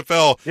 remember? The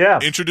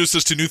XFL introduced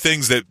us to new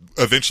things that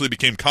eventually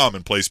became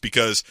commonplace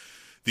because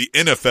the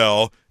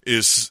NFL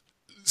is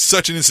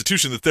such an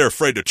institution that they're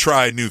afraid to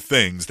try new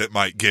things that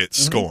might get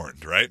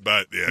scorned, right?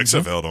 But the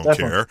XFL don't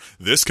care.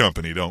 This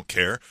company don't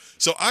care.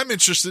 So I'm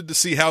interested to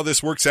see how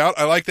this works out.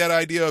 I like that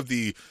idea of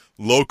the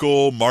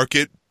local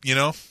market,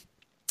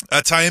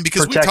 tie in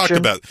because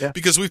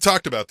we've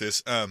talked about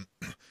this.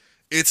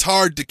 It's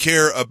hard to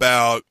care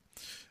about.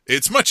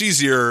 It's much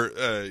easier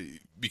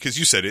because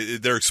you said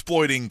it, they're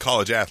exploiting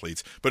college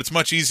athletes, but it's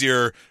much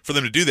easier for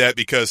them to do that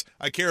because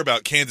I care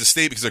about Kansas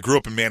State because I grew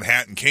up in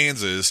Manhattan,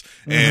 Kansas,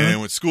 and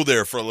went to school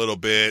there for a little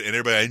bit, and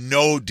everybody I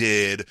know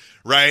did,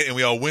 right? And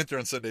we all went there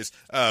on Sundays.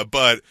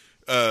 But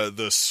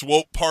the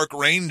Swope Park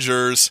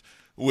Rangers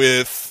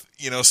with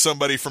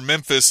somebody from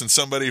Memphis and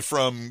somebody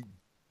from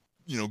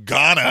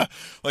Ghana,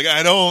 like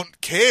I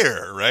don't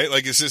care, right?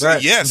 Like it's just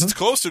it's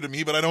closer to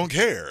me, but I don't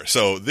care.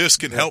 So this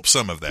can help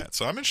some of that.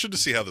 So I'm interested to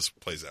see how this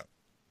plays out.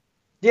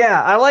 Yeah,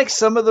 I like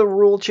some of the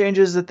rule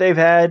changes that they've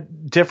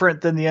had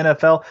different than the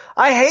NFL.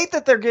 I hate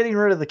that they're getting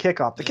rid of the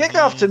kickoff. The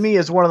kickoff to me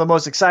is one of the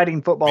most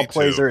exciting football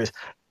plays there is.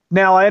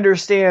 Now, I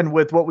understand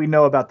with what we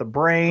know about the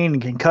brain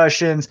and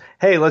concussions,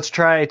 hey, let's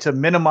try to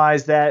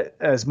minimize that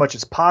as much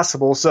as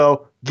possible.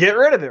 So get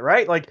rid of it,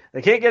 right? Like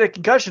they can't get a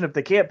concussion if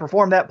they can't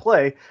perform that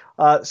play.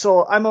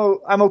 So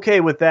I'm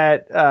okay with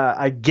that,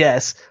 I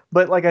guess.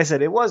 But like I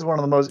said, it was one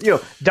of the most,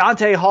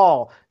 Dante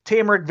Hall,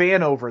 Tamarick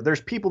Vanover.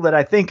 There's people that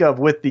I think of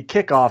with the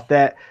kickoff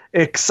that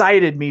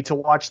excited me to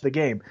watch the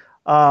game.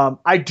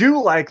 I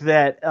do like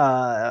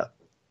that.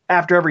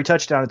 After every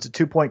touchdown, it's a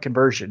 2-point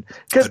conversion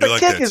because the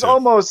kick is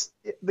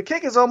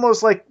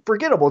almost like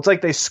forgettable. It's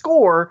like they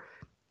score,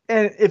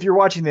 and if you're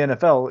watching the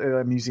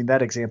NFL, I'm using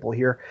that example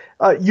here.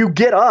 You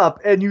get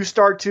up and you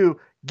start to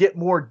get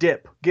more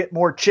dip, get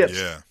more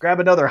chips, grab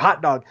another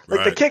hot dog.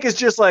 Like the kick is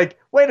just like,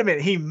 wait a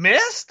minute, he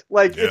missed.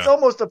 Like it's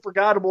almost a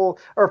forgettable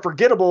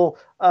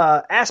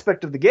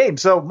aspect of the game.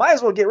 So might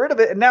as well get rid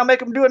of it and now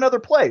make him do another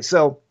play.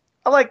 So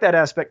I like that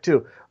aspect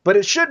too. But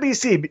it should be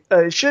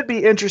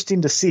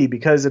interesting to see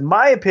because, in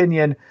my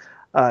opinion,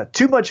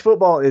 too much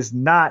football is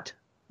not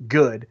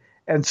good.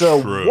 And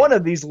so one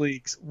of these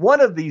leagues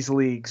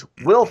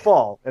will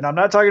fall. And I'm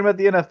not talking about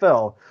the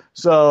NFL.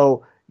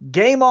 So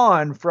game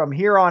on from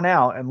here on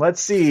out, and let's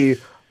see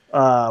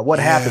what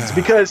happens.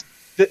 Because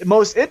the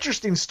most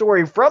interesting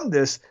story from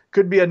this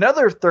could be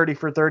another 30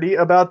 for 30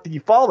 about the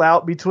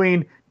fallout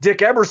between Dick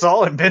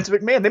Ebersol and Vince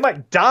McMahon. They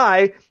might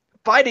die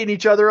fighting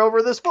each other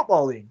over this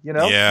football league, you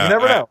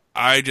never know.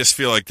 I just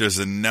feel like there's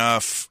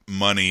enough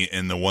money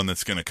in the one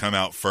that's going to come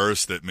out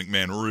first that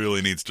McMahon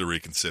really needs to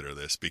reconsider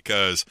this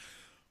because,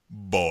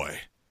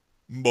 boy,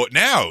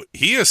 now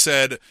he has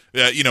said,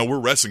 we're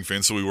wrestling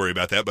fans, so we worry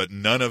about that, but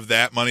none of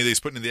that money that he's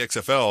putting in the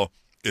XFL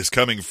is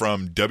coming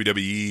from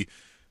WWE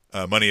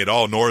money at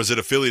all, nor is it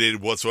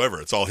affiliated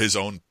whatsoever. It's all his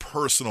own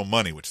personal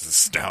money, which is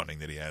astounding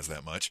that he has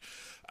that much.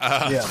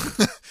 I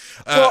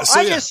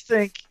just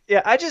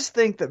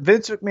think that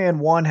Vince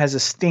McMahon has a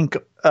stink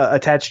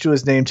attached to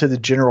his name to the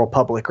general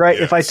public, right?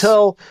 Yes. If I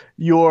tell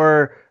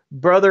your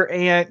brother,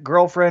 aunt,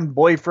 girlfriend,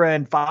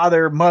 boyfriend,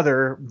 father,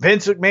 mother,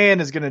 Vince McMahon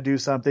is going to do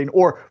something,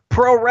 or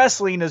pro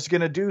wrestling is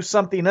going to do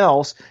something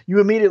else, you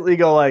immediately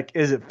go like,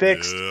 is it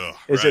fixed?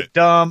 Is it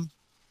dumb?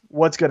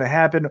 What's going to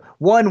happen?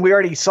 One, we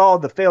already saw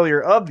the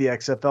failure of the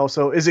XFL,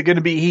 so is it going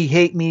to be he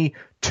hate me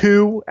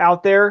too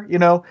out there,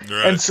 Right.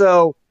 And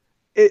so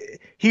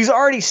he's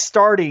already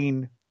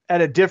starting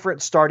at a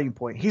different starting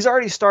point. He's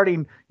already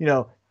starting,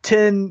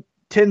 10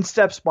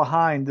 steps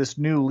behind this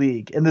new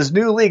league. And this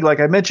new league, like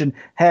I mentioned,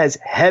 has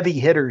heavy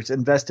hitters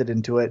invested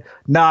into it,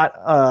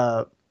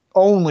 not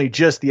only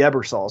just the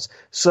Ebersols.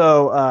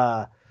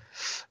 So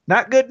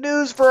not good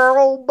news for our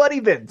old buddy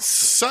Vince.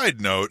 Side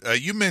note,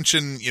 you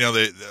mentioned,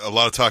 a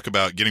lot of talk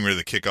about getting rid of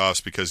the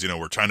kickoffs because,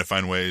 we're trying to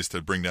find ways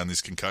to bring down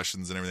these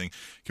concussions and everything.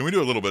 Can we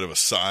do a little bit of a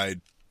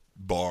side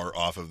bar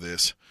off of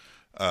this?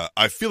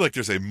 I feel like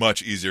there's a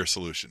much easier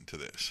solution to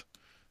this,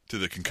 to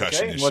the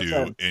concussion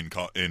issue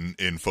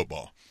in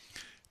football,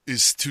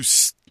 is to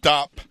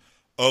stop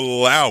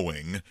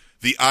allowing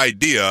the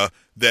idea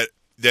that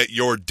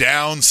you're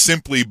down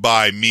simply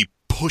by me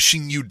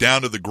pushing you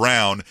down to the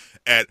ground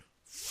at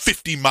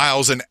 50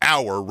 miles an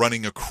hour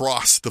running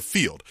across the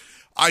field.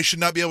 I should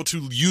not be able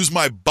to use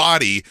my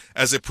body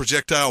as a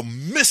projectile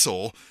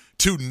missile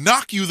to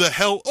knock you the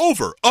hell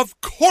over. Of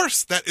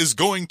course that is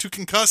going to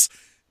concuss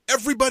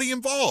everybody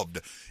involved.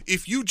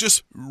 If you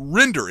just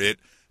render it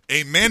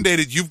a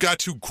mandated, you've got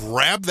to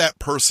grab that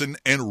person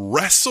and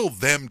wrestle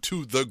them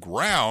to the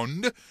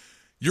ground,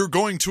 you're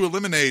going to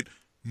eliminate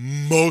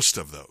most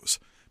of those.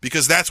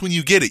 Because that's when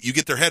you get it. You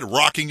get their head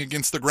rocking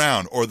against the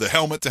ground, or the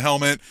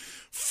helmet-to-helmet,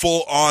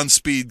 full-on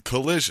speed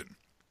collision.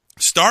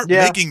 Start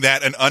making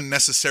that an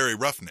unnecessary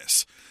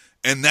roughness.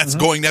 And that's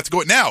going.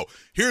 Now,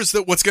 here's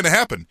what's going to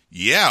happen.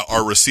 Yeah,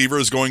 our receiver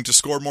is going to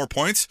score more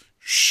points?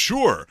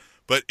 Sure.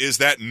 But is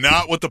that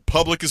not what the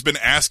public has been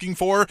asking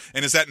for?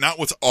 And is that not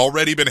what's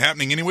already been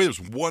happening anyway?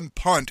 There's one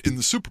punt in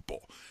the Super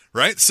Bowl,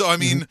 right? So, I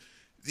mean,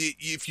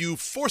 if you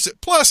force it.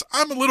 Plus,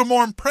 I'm a little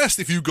more impressed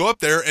if you go up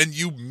there and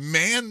you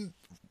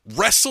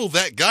wrestle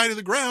that guy to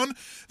the ground,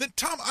 then,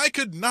 Tom, I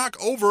could knock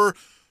over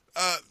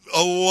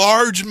a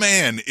large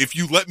man if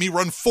you let me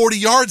run 40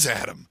 yards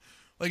at him.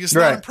 Like, it's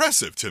not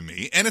impressive to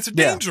me, and it's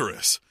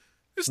dangerous.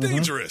 It's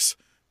dangerous.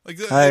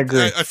 Like, I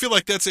agree. I feel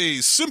like that's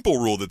a simple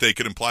rule that they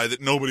could imply that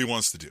nobody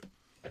wants to do.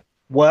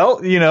 Well,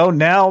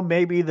 now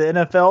maybe the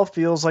NFL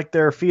feels like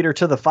their feet are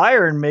to the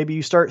fire, and maybe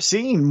you start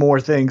seeing more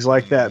things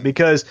like that,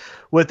 because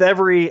with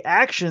every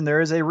action,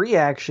 there is a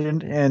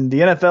reaction, and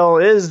the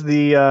NFL is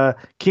the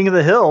king of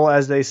the hill,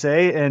 as they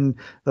say, and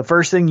the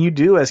first thing you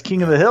do as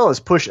king of the hill is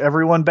push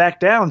everyone back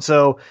down.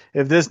 So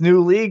if this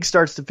new league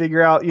starts to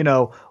figure out,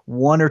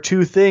 one or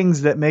two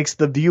things that makes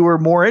the viewer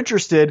more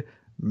interested,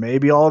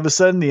 maybe all of a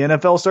sudden the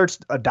NFL starts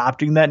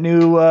adopting that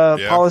new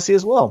policy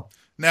as well.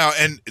 Now,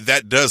 and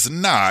that does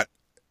not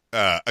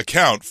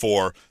account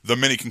for the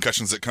many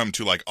concussions that come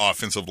to like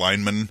offensive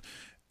linemen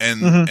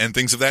and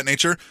things of that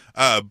nature.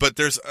 But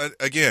there's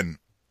again,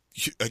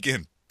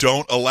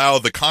 don't allow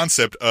the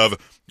concept of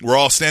we're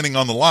all standing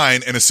on the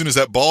line, and as soon as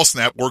that ball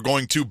snap, we're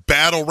going to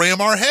battle ram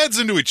our heads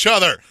into each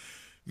other.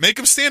 Make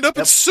them stand up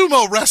and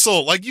sumo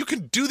wrestle. Like, you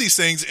can do these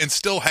things and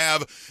still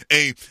have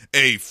a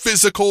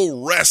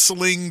physical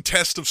wrestling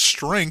test of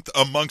strength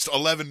amongst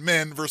 11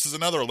 men versus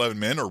another 11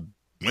 men or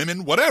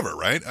women, whatever,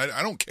 right?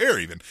 I don't care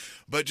even.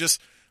 But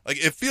just, like,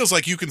 it feels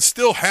like you can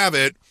still have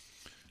it.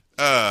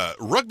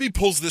 Rugby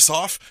pulls this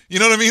off. You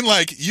know what I mean?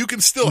 Like, you can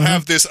still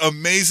have this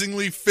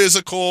amazingly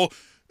physical,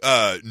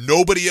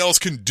 nobody else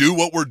can do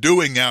what we're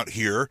doing out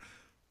here,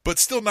 but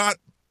still not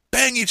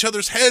bang each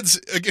other's heads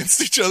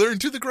against each other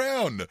into the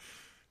ground.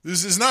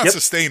 This is not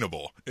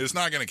sustainable. It's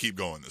not going to keep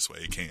going this way.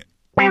 It can't.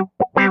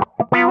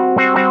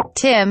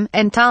 Tim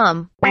and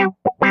Tom.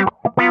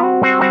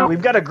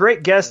 We've got a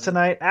great guest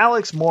tonight,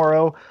 Alex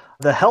Morrow,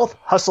 the Health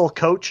Hustle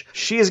coach.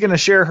 She is going to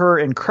share her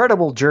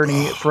incredible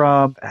journey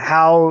from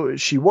how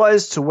she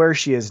was to where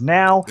she is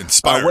now.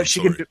 Inspiring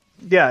story. Can do.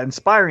 Yeah,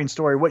 inspiring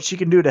story. What she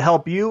can do to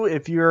help you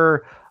if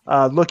you're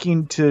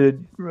looking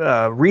to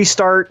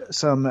restart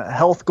some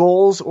health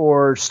goals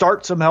or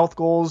start some health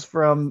goals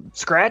from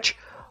scratch.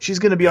 She's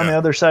going to be on the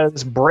other side of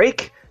this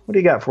break. What do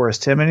you got for us,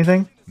 Tim?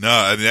 Anything? No,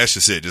 I mean, that's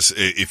just it. Just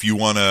if you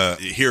want to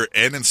hear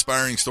an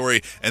inspiring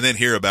story and then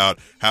hear about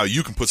how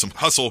you can put some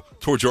hustle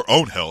towards your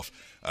own health,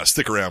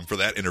 stick around for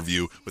that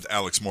interview with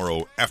Alex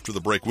Morrow after the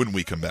break when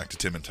we come back to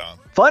Tim and Tom.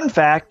 Fun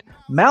fact,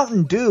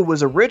 Mountain Dew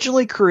was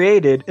originally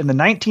created in the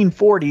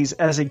 1940s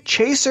as a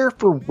chaser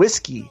for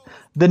whiskey.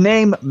 The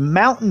name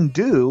Mountain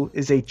Dew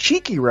is a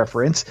cheeky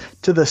reference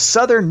to the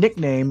Southern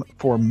nickname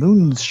for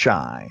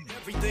moonshine.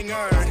 Everything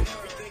earned.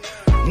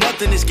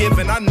 Nothing is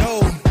given, I know.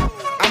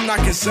 I'm not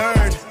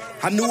concerned.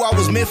 I knew I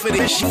was meant for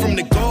this shit from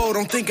the go.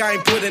 Don't think I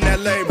ain't put in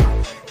that labor.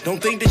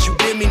 Don't think that you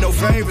did me no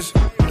favors.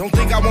 Don't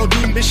think I won't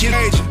do this shit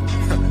agent.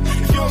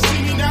 If you don't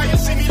see me now, you'll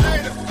see me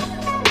later.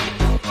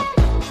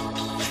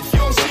 If you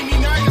don't see me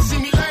now, you'll see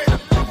me later.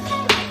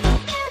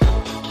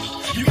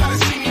 You gotta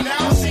see me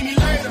now, see me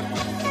later.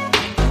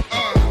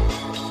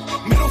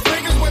 Middle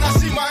fingers when I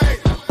see my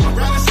hate.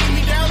 Rather see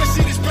me down than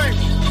see this paper.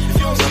 If you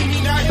don't see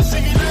me now, you'll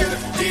see me later.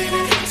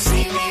 Didn't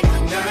see me,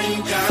 but now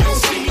you got it. Don't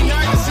see me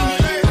now, you'll see me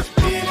later.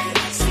 Didn't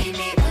see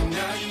me, but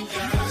now you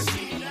got it.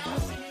 See me now.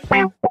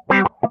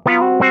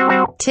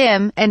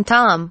 Tim and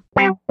Tom.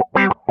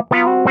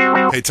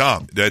 Hey,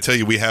 Tom, did I tell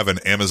you we have an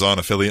Amazon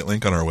affiliate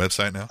link on our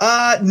website now?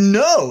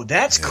 No,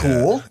 that's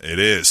cool. It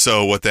is.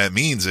 So what that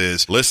means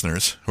is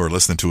listeners who are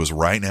listening to us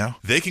right now,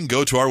 they can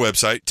go to our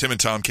website,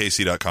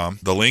 timandtomkc.com.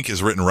 The link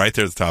is written right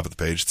there at the top of the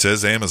page. It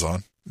says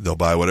Amazon. They'll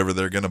buy whatever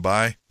they're going to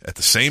buy at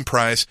the same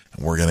price,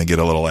 and we're going to get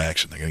a little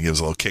action. They're going to give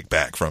us a little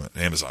kickback from it.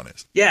 Amazon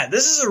is. Yeah,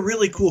 this is a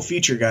really cool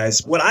feature,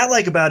 guys. What I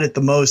like about it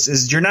the most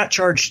is you're not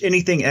charged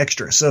anything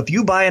extra. So if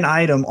you buy an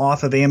item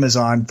off of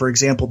Amazon, for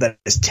example, that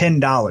is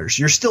 $10,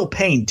 you're still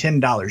paying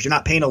 $10. You're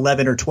not paying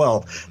 $11 or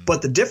 $12.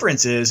 But the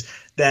difference is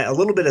that a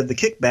little bit of the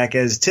kickback,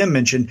 as Tim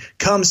mentioned,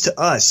 comes to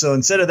us. So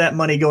instead of that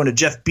money going to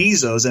Jeff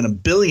Bezos and a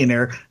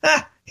billionaire,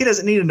 he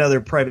doesn't need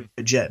another private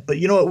jet. But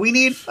you know what? We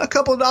need a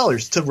couple of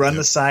dollars to run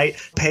the site,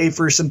 pay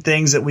for some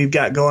things that we've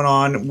got going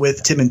on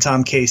with Tim and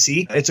Tom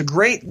Casey. It's a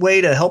great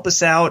way to help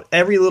us out.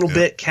 Every little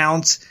bit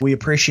counts. We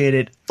appreciate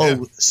it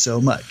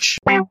so much.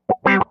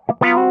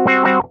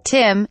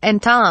 Tim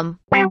and Tom.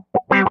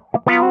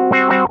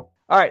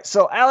 All right,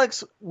 so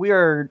Alex, we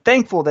are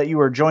thankful that you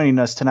are joining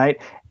us tonight.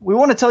 We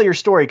want to tell your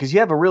story because you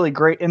have a really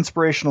great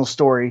inspirational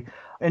story,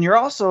 and you're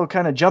also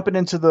kind of jumping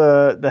into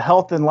the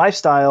health and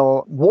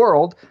lifestyle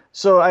world.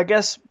 So I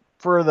guess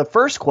for the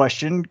first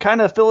question,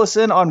 kind of fill us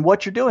in on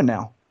what you're doing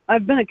now.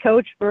 I've been a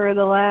coach for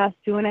the last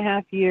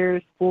 2.5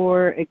 years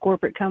for a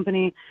corporate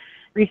company.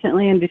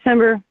 Recently in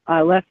December,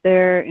 I left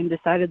there and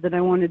decided that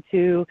I wanted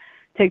to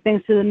take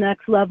things to the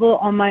next level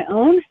on my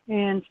own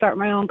and start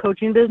my own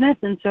coaching business.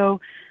 And so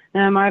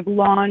I've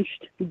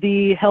launched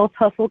the Health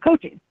Hustle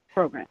Coaching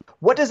program.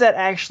 What does that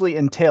actually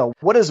entail?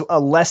 What does a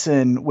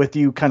lesson with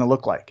you kind of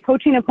look like?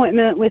 Coaching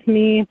appointment with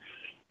me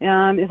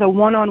is a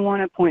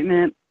one-on-one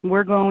appointment.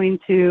 We're going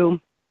to,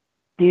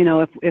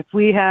 if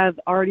we have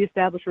already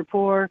established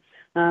rapport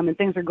and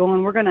things are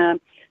going, we're going to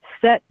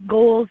set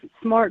goals,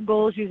 SMART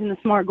goals, using the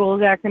SMART goals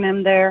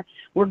acronym there.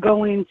 We're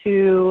going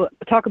to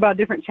talk about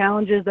different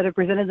challenges that have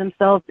presented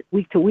themselves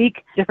week to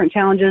week, different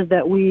challenges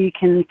that we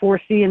can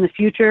foresee in the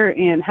future,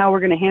 and how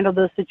we're going to handle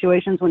those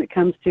situations when it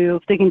comes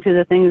to sticking to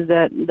the things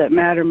that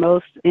matter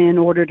most in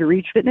order to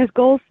reach fitness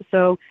goals.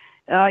 So,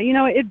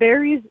 it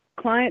varies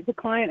client to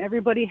client.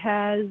 Everybody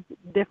has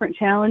different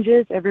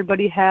challenges.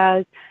 Everybody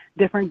has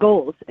different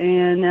goals,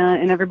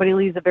 and everybody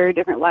leads a very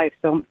different life.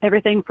 So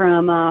everything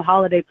from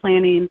holiday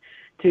planning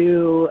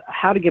to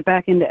how to get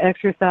back into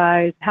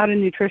exercise, how to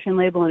nutrition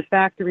label and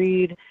fact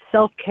read,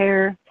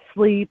 self-care,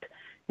 sleep,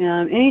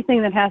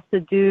 anything that has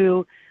to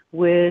do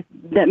with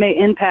that may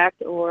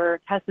impact or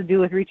has to do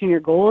with reaching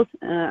your goals.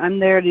 I'm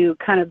there to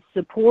kind of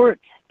support,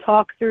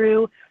 talk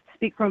through,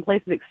 speak from a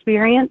place of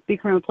experience,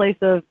 speak from a place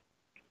of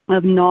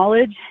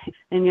knowledge,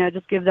 and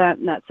just give that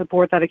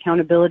support, that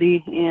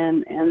accountability,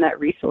 and that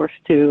resource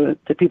to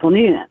people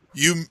needing it.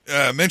 You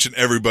mentioned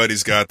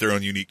everybody's got their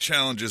own unique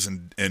challenges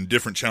and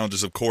different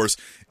challenges, of course.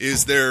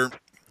 Is there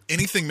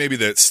anything maybe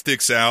that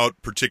sticks out,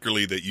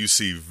 particularly that you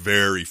see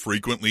very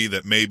frequently,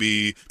 that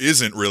maybe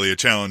isn't really a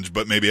challenge,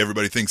 but maybe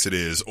everybody thinks it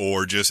is,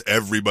 or just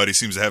everybody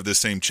seems to have this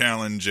same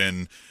challenge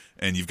and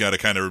you've got to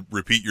kind of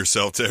repeat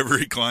yourself to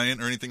every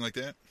client or anything like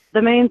that?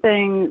 The main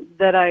thing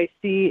that I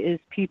see is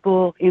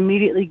people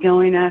immediately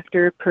going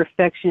after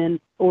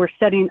perfection or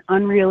setting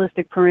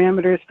unrealistic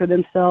parameters for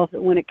themselves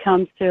when it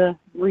comes to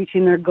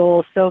reaching their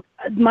goals. So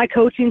my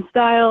coaching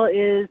style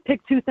is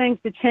pick 2 things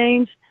to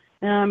change,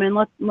 and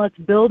let's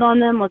build on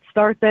them. Let's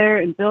start there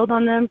and build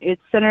on them.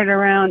 It's centered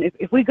around,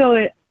 if we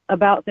go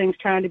about things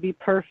trying to be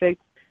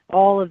perfect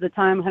all of the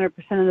time, 100%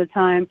 of the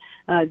time,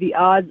 the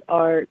odds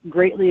are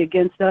greatly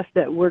against us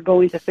that we're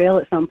going to fail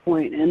at some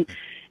point.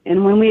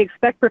 And when we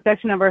expect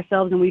perfection of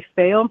ourselves and we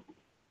fail,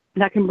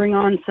 that can bring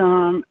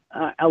on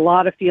a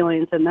lot of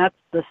feelings. And that's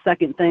the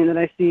second thing that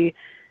I see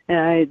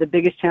the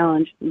biggest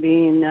challenge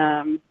being,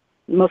 the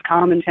most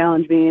common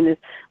challenge being, is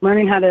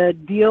learning how to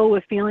deal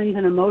with feelings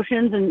and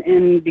emotions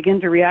and begin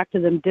to react to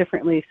them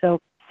differently. So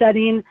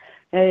setting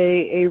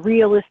a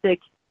realistic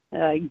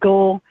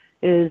goal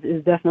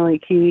is definitely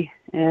key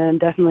and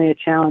definitely a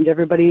challenge.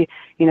 Everybody,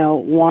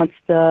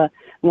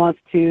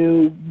 wants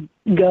to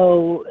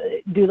go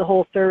do the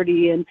whole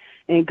 30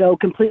 and go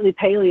completely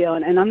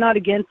paleo. And I'm not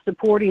against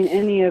supporting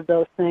any of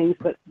those things,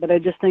 but I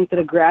just think that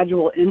a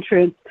gradual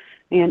entrance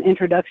and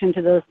introduction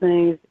to those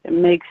things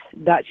makes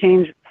that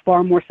change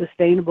far more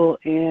sustainable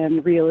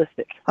and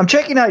realistic. I'm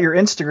checking out your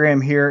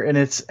Instagram here, and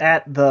it's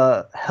at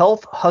the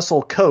Health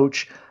Hustle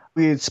Coach.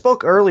 We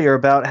spoke earlier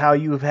about how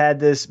you have had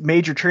this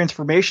major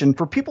transformation.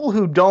 For people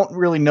who don't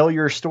really know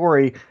your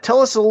story, tell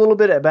us a little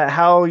bit about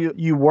how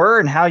you were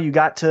and how you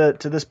got to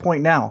this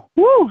point now.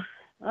 Woo!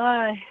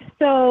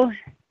 So,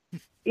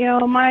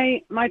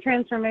 my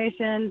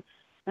transformation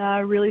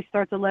really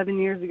starts 11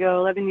 years ago.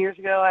 11 years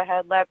ago, I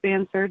had lap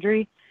band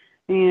surgery,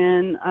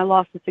 and I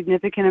lost a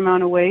significant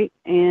amount of weight,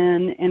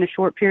 and in a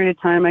short period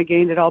of time, I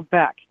gained it all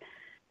back.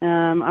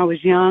 I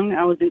was young.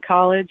 I was in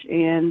college,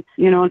 and,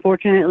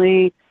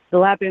 unfortunately, the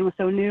lap band was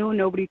so new,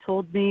 nobody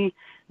told me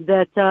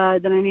that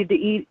I need to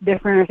eat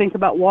different or think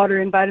about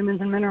water and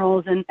vitamins and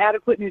minerals and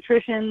adequate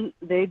nutrition.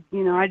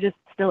 I just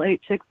still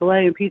ate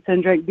Chick-fil-A and pizza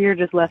and drank beer,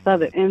 just less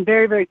of it. And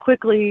very, very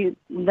quickly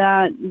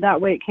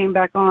that weight came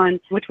back on,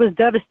 which was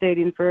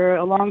devastating for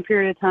a long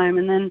period of time.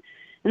 And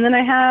then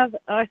I have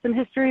some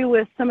history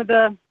with some of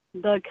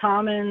the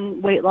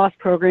common weight loss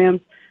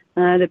programs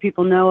that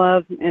people know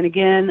of. And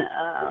again,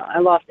 I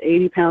lost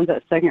 80 pounds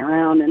that second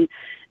round,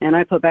 and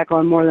I put back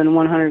on more than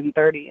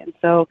 130. And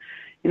so,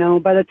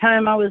 by the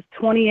time I was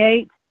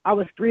 28, I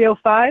was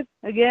 305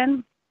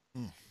 again.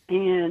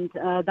 And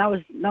that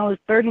was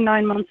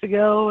 39 months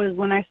ago is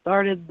when I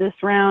started this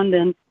round.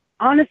 And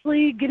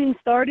honestly, getting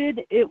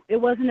started, it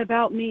wasn't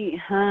about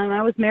me.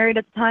 I was married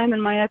at the time,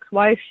 and my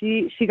ex-wife,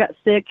 she got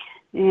sick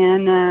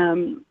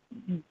And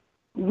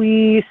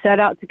we set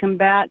out to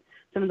combat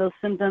some of those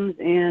symptoms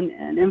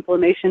and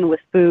inflammation with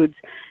foods.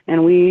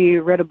 And we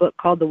read a book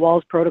called The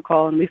Walls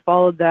Protocol, and we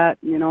followed that,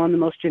 on the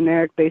most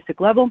generic,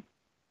 basic level.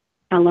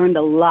 I learned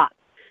a lot.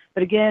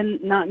 But again,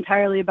 not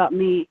entirely about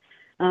me.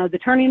 The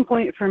turning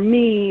point for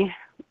me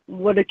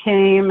would have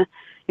came,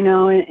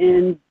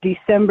 in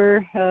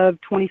December of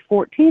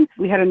 2014.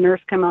 We had a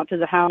nurse come out to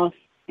the house,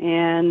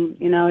 and,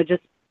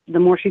 the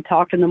more she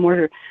talked and the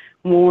more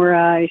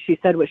she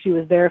said what she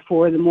was there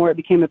for, the more it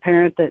became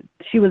apparent that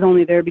she was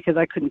only there because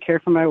I couldn't care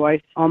for my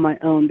wife on my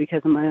own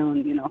because of my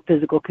own,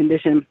 physical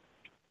condition.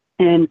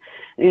 And,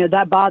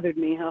 that bothered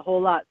me a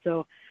whole lot.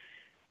 So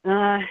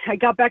I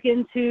got back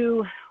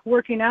into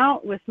working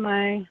out with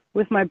my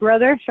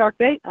brother,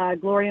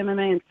 Sharkbait, Glory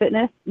MMA and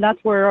Fitness.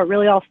 That's where it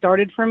really all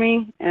started for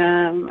me.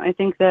 I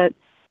think that,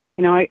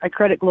 I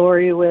credit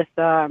Glory with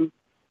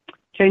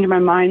changing my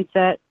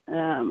mindset,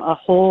 a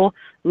whole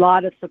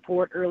lot of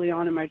support early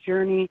on in my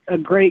journey, a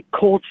great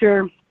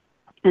culture,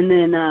 and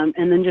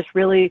then just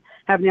really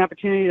having the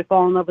opportunity to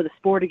fall in love with the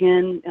sport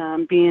again,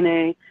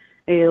 being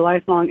a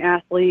lifelong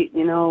athlete,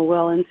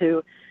 well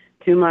into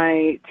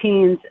my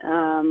teens.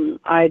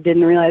 I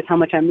didn't realize how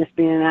much I missed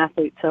being an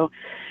athlete. So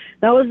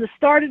that was the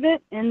start of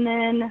it. And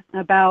then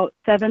about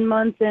 7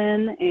 months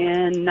in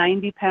and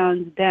 90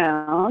 pounds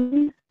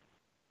down,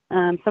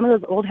 some of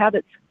those old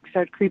habits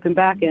started creeping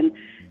back, and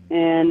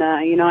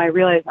I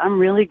realized I'm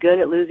really good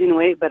at losing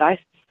weight, but I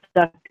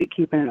suck at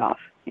keeping it off.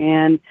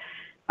 And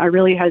I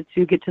really had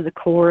to get to the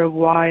core of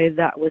why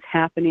that was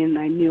happening, and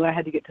I knew I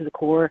had to get to the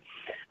core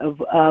of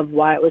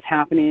why it was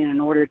happening in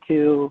order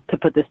to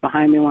put this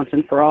behind me once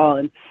and for all.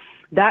 And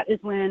that is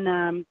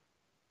when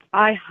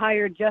I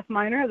hired Jeff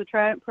Miner of the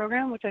Triumph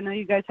program, which I know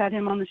you guys had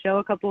him on the show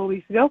a couple of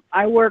weeks ago.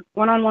 I worked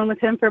one-on-one with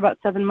him for about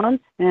 7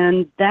 months,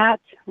 and that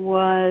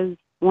was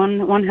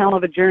one hell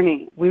of a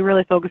journey. We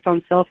really focused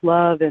on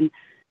self-love and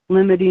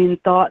limiting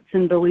thoughts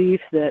and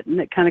beliefs that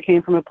kind of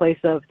came from a place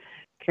of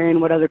caring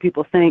what other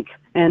people think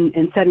and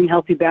setting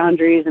healthy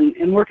boundaries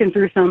and working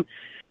through some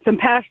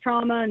past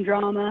trauma and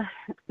drama.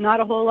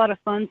 Not a whole lot of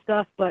fun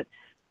stuff, but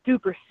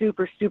super,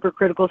 super, super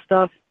critical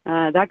stuff.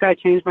 That guy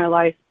changed my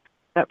life.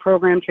 That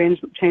program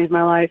changed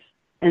my life.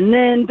 And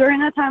then during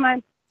that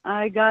time,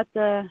 I got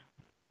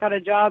a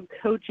job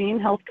coaching,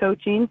 health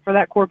coaching for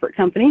that corporate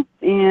company.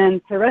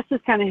 And the rest is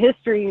kind of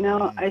history.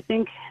 I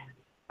think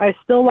I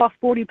still lost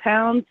 40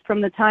 pounds from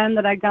the time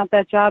that I got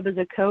that job as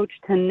a coach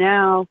to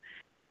now.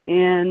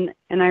 And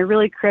I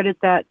really credit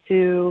that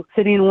to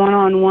sitting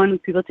one-on-one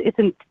with people.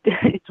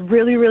 It's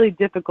really, really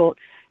difficult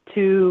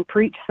to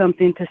preach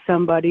something to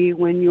somebody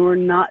when you're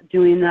not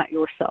doing that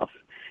yourself.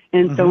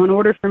 And so in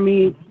order for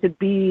me to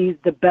be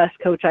the best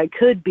coach I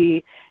could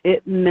be,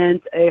 it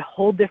meant a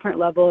whole different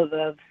level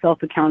of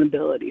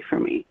self-accountability for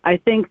me. I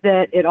think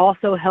that it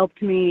also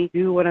helped me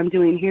do what I'm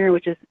doing here,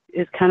 which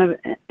is kind of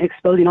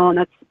exposing all. And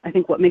that's, I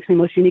think, what makes me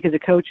most unique as a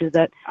coach is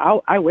that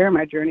I wear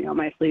my journey on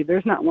my sleeve.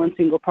 There's not one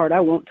single part I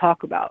won't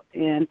talk about.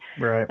 And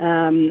right.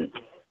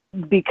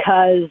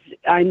 Because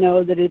I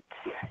know that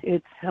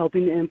it's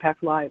helping to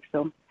impact lives.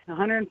 So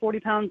 140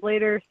 pounds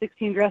later,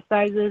 16 dress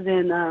sizes,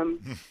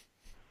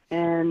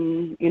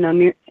 and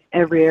near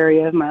every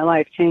area of my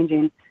life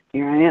changing,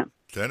 here I am.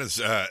 That is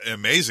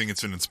amazing.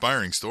 It's an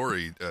inspiring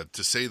story,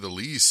 to say the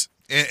least.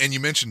 And you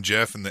mentioned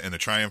Jeff and the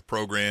Triumph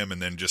program,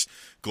 and then just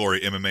Glory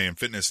MMA and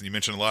Fitness, and you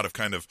mentioned a lot of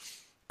kind of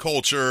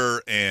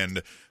culture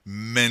and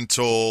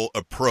mental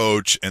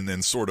approach, and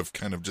then sort of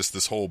kind of just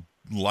this whole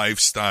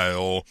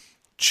lifestyle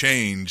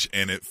change.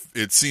 And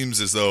it seems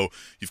as though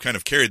you've kind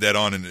of carried that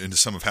on into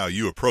some of how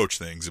you approach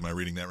things. Am I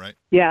reading that right?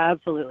 Yeah,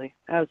 absolutely.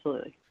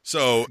 Absolutely.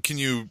 So can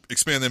you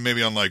expand then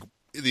maybe on like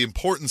the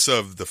importance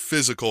of the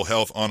physical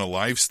health on a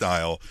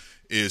lifestyle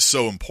is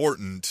so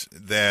important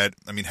that,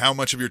 I mean, how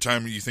much of your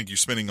time do you think you're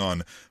spending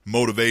on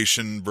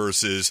motivation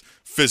versus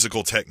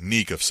physical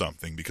technique of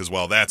something? Because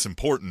while that's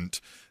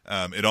important,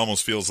 it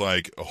almost feels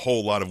like a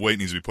whole lot of weight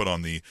needs to be put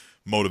on the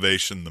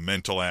motivation, the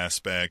mental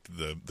aspect,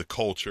 the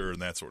culture,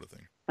 and that sort of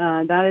thing.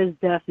 That is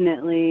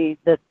definitely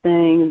the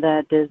thing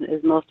that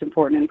is most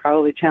important and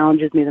probably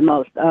challenges me the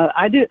most.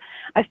 I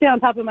stay on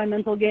top of my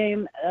mental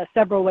game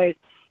several ways.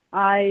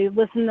 I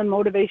listen to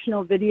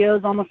motivational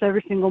videos almost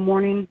every single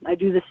morning. I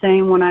do the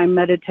same when I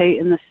meditate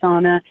in the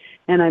sauna,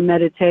 and I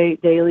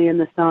meditate daily in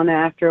the sauna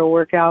after a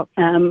workout.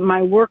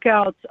 My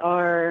workouts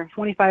are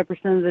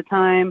 25% of the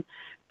time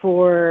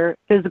for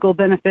physical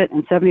benefit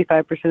and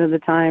 75% of the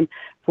time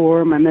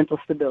for my mental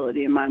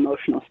stability and my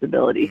emotional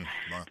stability.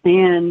 Wow.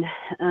 And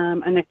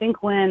I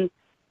think when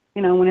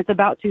it's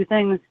about two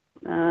things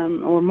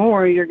or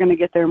more, you're going to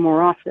get there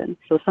more often.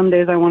 So some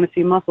days I want to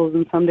see muscles,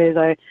 and some days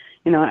I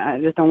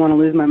just don't want to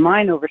lose my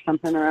mind over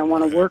something, or I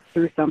want to work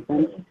through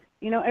something.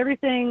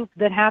 Everything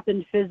that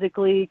happened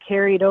physically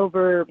carried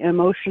over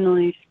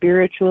emotionally,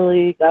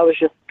 spiritually. That was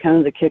just kind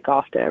of the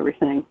kickoff to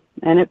everything.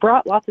 And it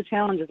brought lots of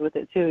challenges with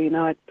it too.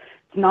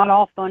 It's not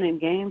all fun and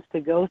games to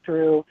go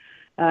through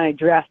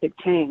drastic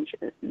change.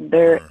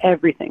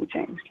 Everything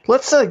changed.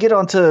 Let's get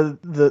onto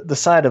the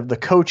side of the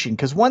coaching,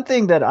 because one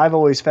thing that I've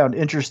always found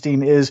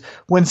interesting is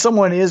when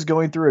someone is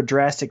going through a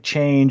drastic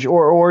change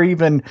or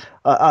even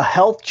a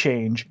health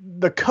change,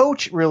 the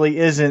coach really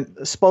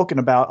isn't spoken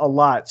about a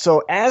lot.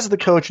 So as the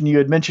coach, and you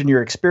had mentioned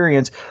your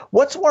experience,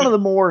 what's one of the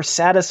more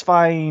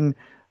satisfying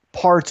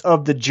parts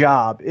of the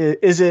job?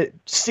 Is it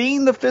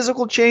seeing the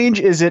physical change?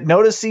 Is it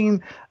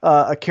noticing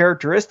a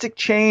characteristic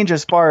change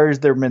as far as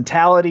their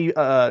mentality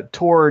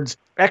towards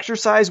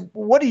exercise?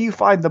 What do you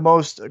find the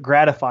most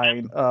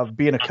gratifying of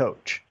being a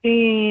coach?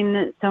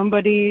 Seeing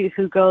somebody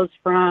who goes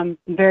from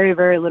very,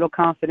 very little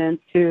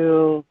confidence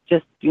to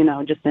just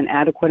an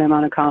adequate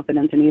amount of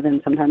confidence, and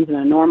even sometimes an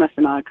enormous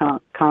amount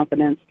of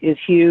confidence, is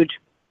huge.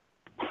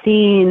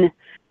 Seeing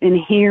and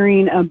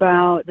hearing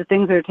about the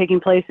things that are taking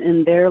place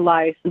in their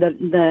life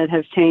that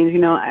have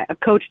changed. I've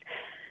coached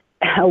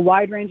a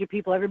wide range of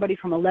people, everybody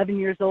from 11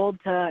 years old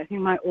to, I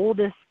think my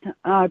oldest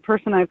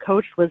person I've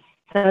coached was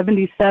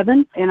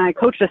 77, and I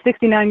coached a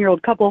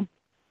 69-year-old couple.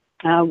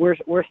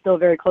 We're still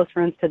very close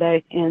friends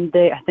today, and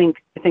I think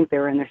they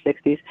were in their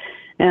 60s.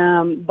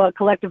 But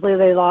collectively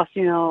they lost,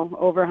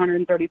 over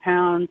 130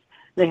 pounds.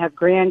 They have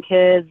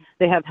grandkids.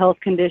 They have health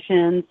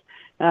conditions.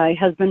 My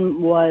husband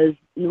was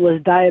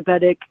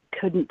diabetic,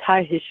 couldn't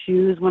tie his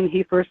shoes when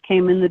he first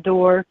came in the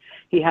door.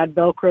 He had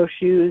Velcro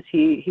shoes.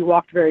 He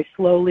walked very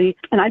slowly.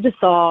 And I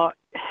saw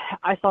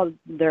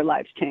their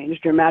lives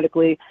change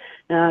dramatically.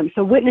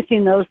 So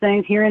witnessing those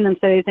things, hearing them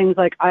say things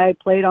like, I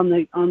played on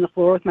the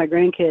floor with my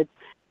grandkids,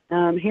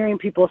 hearing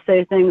people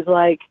say things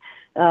like,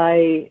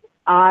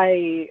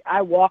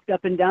 I walked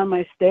up and down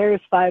my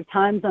stairs 5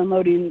 times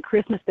unloading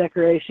Christmas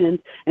decorations,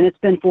 and it's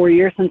been 4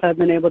 years since I've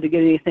been able to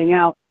get anything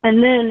out.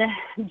 And then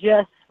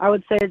I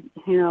would say,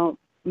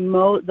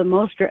 the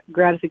most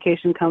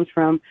gratification comes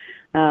from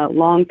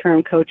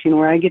long-term coaching,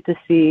 where I get to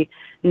see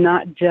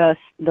not just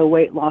the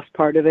weight loss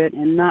part of it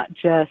and not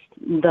just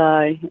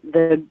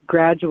the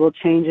gradual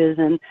changes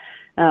and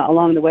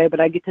along the way, but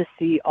I get to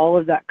see all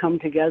of that come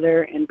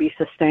together and be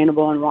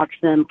sustainable, and watch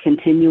them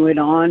continue it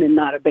on and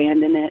not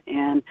abandon it,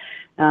 and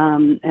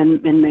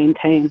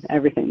maintain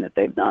everything that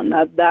they've done.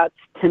 That's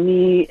to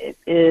me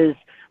is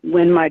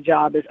when my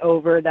job is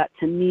over. That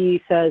to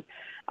me says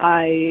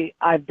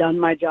I've done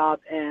my job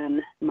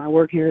and my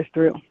work here is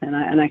through,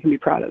 and I can be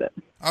proud of it.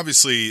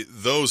 Obviously,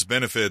 those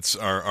benefits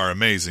are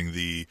amazing.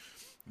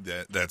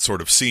 That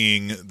sort of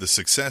seeing the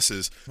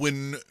successes.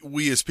 When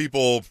we as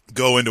people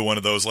go into one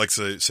of those, like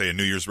say a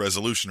New Year's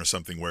resolution or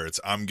something, where it's,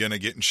 I'm going to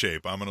get in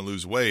shape, I'm going to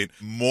lose weight,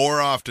 more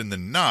often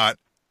than not,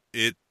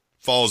 it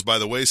falls by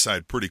the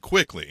wayside pretty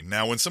quickly.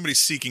 Now, when somebody's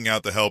seeking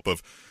out the help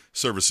of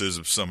services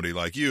of somebody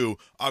like you,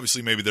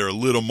 obviously maybe they're a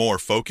little more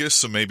focused,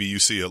 so maybe you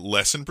see a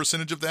lessened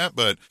percentage of that,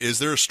 but is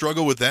there a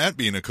struggle with that,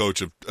 being a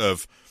coach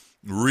of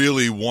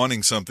really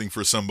wanting something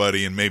for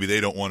somebody and maybe they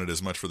don't want it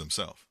as much for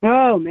themselves?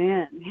 Oh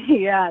man,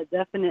 yeah,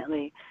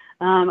 definitely.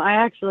 I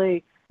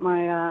actually,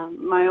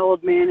 my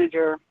old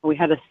manager, we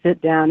had a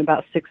sit down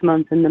about 6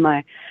 months into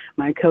my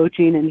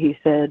coaching, and he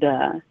said,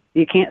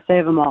 "You can't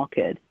save them all,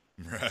 kid."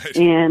 Right.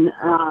 And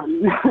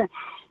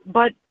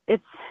but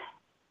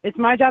it's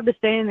my job to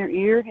stay in their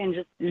ear and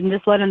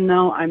just let them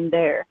know I'm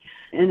there.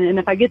 And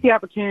if I get the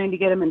opportunity to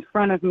get them in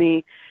front of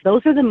me,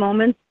 those are the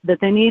moments that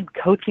they need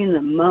coaching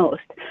the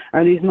most,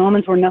 are these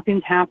moments where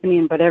nothing's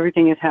happening but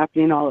everything is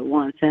happening all at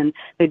once, and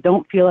they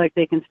don't feel like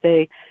they can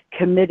stay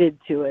committed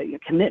to it. Your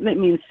commitment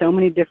means so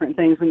many different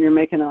things when you're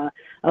making a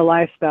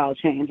lifestyle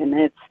change.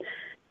 And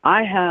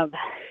I've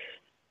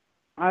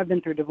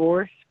been through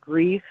divorce,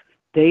 grief,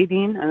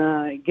 dating,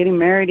 getting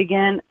married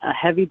again, a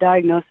heavy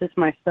diagnosis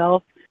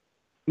myself,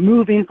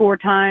 moving 4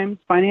 times,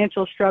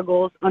 financial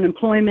struggles,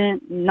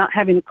 unemployment, not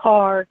having a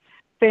car,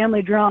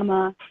 family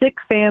drama, sick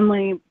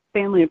family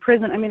in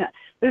prison. I mean,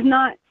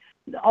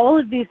 all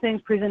of these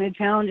things presented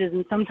challenges,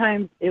 and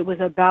sometimes it was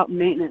about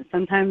maintenance.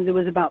 Sometimes it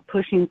was about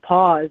pushing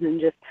pause and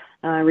just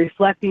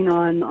reflecting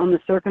on the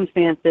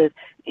circumstances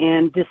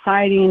and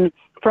deciding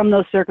from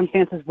those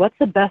circumstances, what's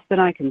the best that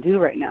I can do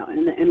right now,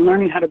 and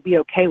learning how to be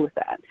okay with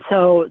that.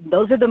 So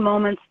those are the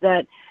moments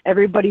that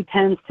everybody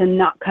tends to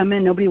not come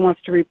in. Nobody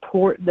wants to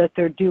report that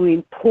they're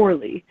doing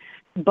poorly.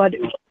 But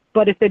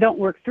if they don't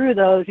work through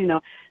those,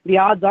 the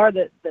odds are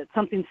that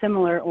something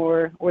similar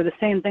or the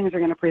same things are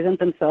going to present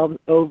themselves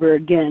over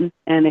again.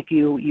 And if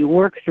you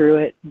work through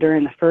it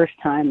during the first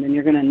time, then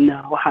you're going to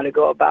know how to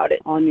go about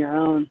it on your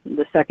own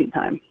the second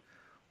time.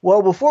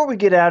 Well, before we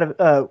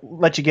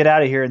let you get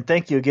out of here, and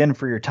thank you again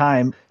for your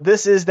time,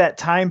 this is that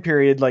time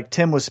period like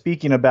Tim was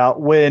speaking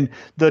about when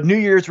the New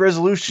Year's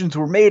resolutions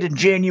were made in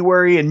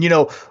January and,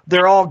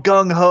 they're all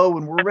gung-ho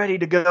and we're ready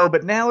to go.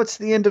 But now it's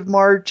the end of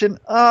March and,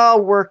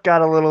 work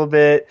got a little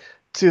bit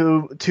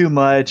too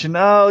much. And,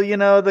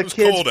 the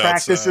kids'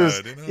 practices.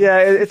 Outside, Yeah,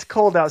 it's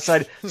cold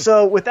outside.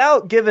 So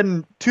without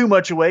giving too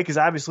much away, because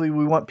obviously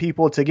we want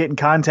people to get in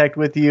contact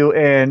with you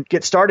and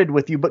get started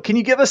with you, but can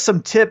you give us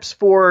some tips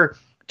for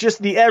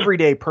just the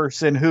everyday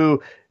person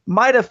who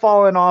might have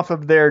fallen off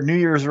of their New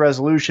Year's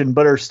resolution,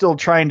 but are still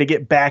trying to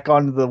get back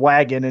onto the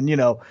wagon and,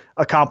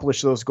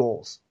 accomplish those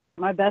goals?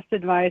 My best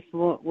advice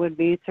would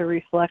be to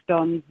reflect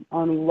on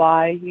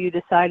why you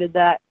decided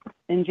that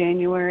in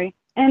January.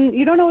 And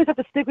you don't always have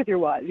to stick with your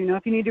whys.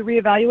 If you need to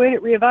reevaluate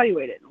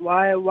it.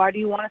 Why do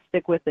you want to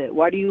stick with it?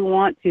 Why do you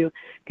want to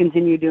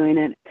continue doing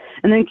it?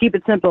 And then keep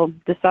it simple.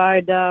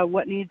 Decide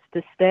what needs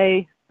to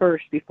stay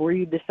first before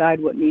you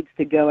decide what needs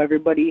to go.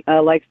 Everybody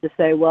likes to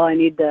say, well, I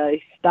need to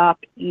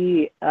stop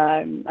eating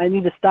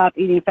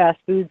fast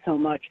food so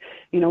much.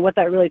 What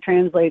that really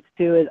translates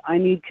to is I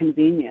need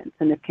convenience.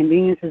 And if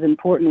convenience is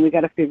important, we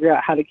got to figure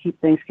out how to keep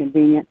things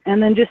convenient.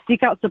 And then just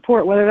seek out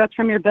support, whether that's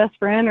from your best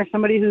friend or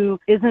somebody who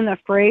isn't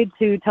afraid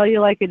to tell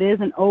you like it is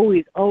and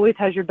always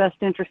has your best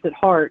interest at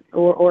heart,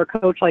 or a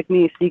coach like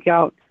me. Seek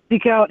out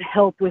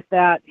help with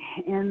that,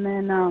 and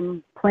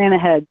then plan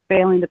ahead.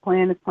 Failing to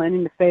plan is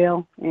planning to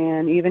fail.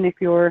 And even if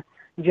you're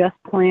just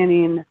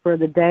planning for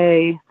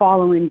the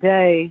following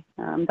day,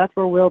 that's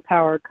where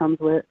willpower comes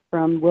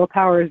from.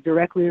 Willpower is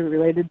directly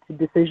related to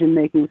decision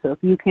making. So if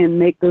you can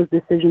make those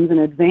decisions in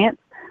advance,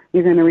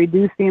 you're going to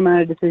reduce the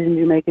amount of decisions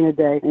you make in a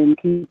day and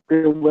keep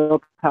your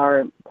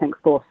willpower tank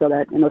full so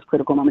that in those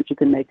critical moments you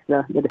can make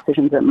the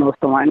decisions that most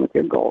align with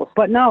your goals.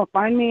 But no,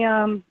 find me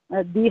at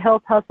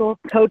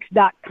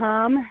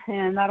thehealthhustlecoach.com,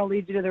 and that'll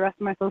lead you to the rest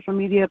of my social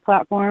media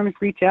platforms.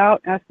 Reach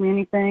out, ask me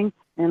anything.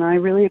 And I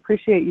really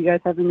appreciate you guys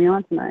having me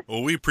on tonight.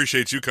 Well, we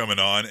appreciate you coming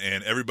on,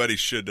 and everybody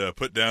should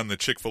put down the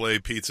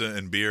Chick-fil-A pizza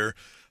and beer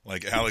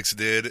like Alex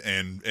did,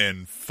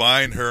 and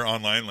find her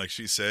online, like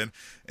she said.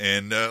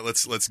 And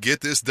let's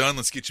get this done.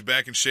 Let's get you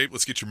back in shape.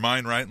 Let's get your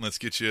mind right, and let's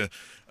get you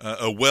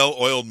a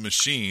well-oiled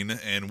machine.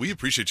 And we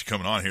appreciate you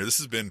coming on here. This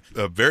has been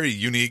a very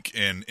unique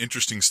and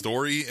interesting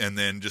story. And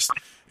then just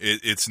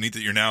it's neat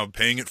that you're now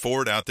paying it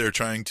forward out there,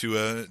 trying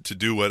to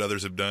do what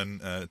others have done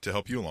to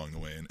help you along the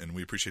way. And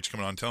we appreciate you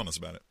coming on and telling us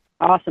about it.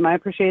 Awesome. I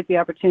appreciate the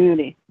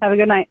opportunity. Have a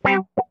good night.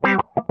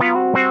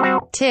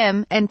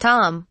 Tim and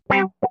Tom.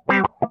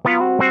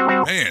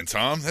 Man,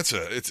 Tom, it's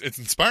an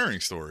inspiring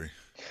story.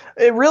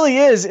 It really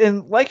is.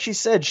 And like she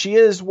said, she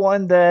is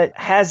one that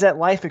has that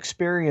life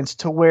experience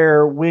to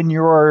where when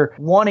you're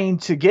wanting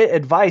to get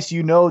advice,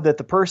 that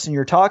the person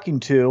you're talking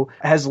to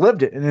has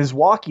lived it and is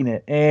walking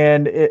it,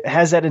 and it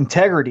has that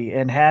integrity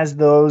and has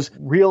those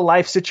real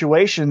life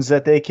situations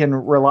that they can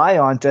rely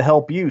on to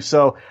help you.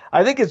 So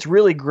I think it's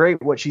really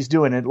great what she's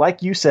doing. And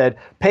like you said,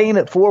 paying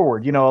it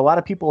forward. A lot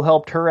of people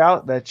helped her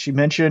out that she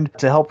mentioned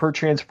to help her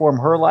transform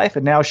her life.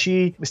 And now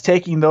she is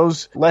taking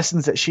those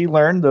lessons that she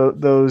learned,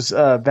 those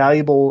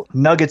valuable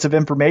nuggets of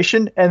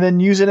information, and then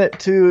using it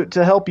to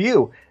help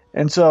you.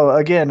 And so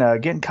again,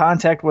 get in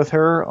contact with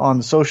her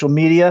on social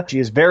media. She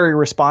is very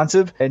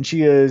responsive and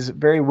she is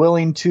very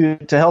willing to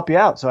help you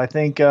out. So I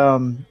think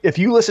if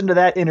you listen to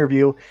that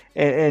interview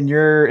and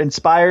you're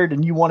inspired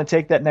and you want to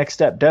take that next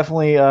step,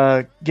 definitely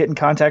get in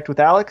contact with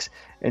Alex,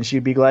 and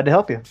she'd be glad to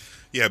help you.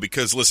 Yeah,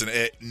 because listen,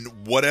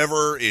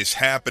 whatever is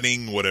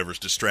happening, whatever's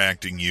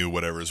distracting you,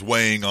 whatever's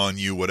weighing on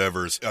you,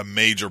 whatever's a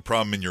major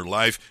problem in your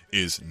life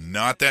is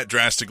not that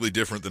drastically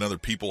different than other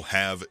people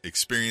have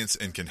experienced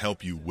and can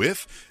help you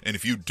with. And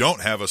if you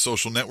don't have a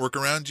social network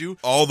around you,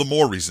 all the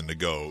more reason to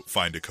go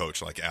find a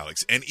coach like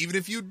Alex. And even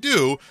if you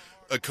do,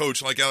 a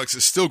coach like Alex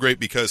is still great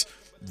because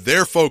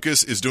their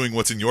focus is doing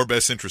what's in your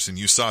best interest, and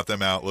you sought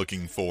them out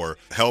looking for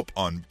help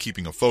on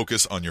keeping a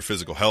focus on your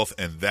physical health,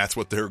 and that's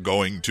what they're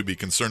going to be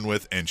concerned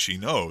with. And she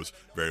knows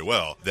very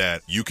well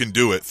that you can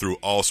do it through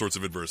all sorts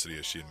of adversity,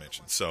 as she had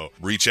mentioned. So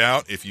reach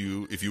out if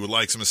you would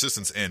like some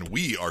assistance, and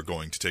we are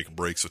going to take a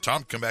break. So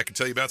Tom, come back and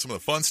tell you about some of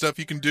the fun stuff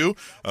you can do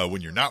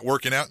when you're not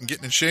working out and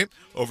getting in shape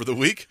over the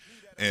week.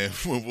 And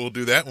we'll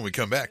do that when we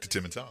come back to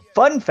Tim and Tom.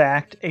 Fun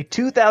fact, a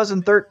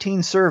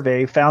 2013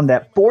 survey found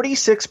that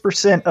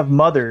 46% of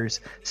mothers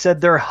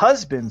said their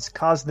husbands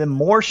caused them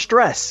more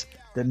stress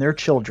than their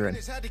children.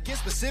 Had to get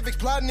specific,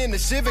 plotting in the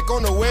Civic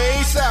on the way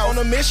south. On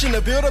a mission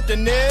to build up the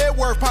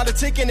network,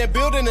 politicking and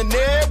building the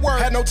network.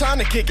 Had no time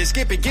to kick it,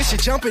 skip it, get shit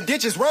jumping,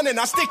 ditches running.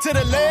 I stick to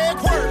the leg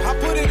work. I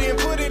put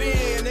it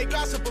in. They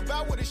gossip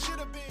about what it should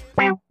have been.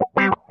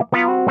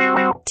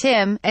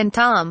 Tim and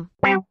Tom.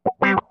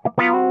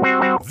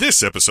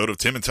 This episode of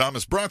Tim and Tom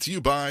is brought to you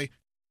by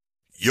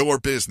Your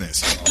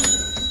Business.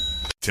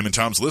 Tim and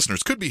Tom's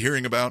listeners could be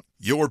hearing about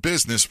your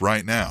business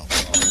right now.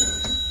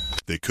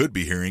 They could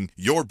be hearing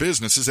your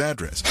business's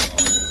address,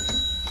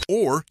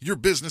 or your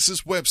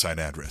business's website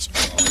address,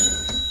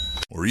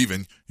 or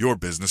even your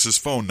business's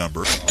phone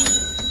number.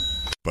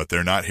 But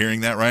they're not hearing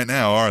that right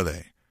now, are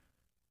they?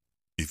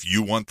 If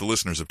you want the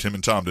listeners of Tim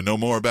and Tom to know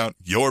more about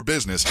your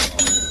business,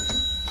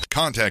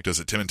 contact us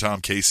at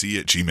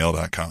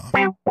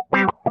timandtomkc@gmail.com.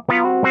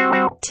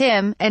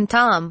 Tim and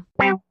Tom.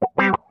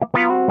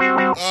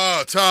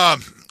 Oh,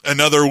 Tom,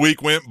 another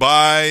week went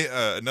by,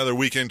 another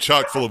weekend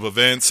chock full of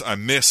events. I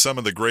missed some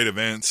of the great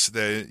events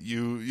that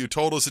you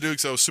told us to do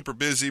because I was super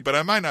busy, but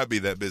I might not be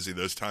that busy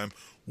this time.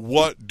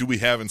 What do we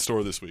have in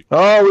store this week?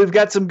 Oh, we've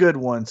got some good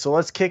ones. So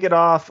let's kick it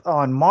off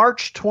on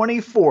March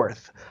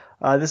 24th.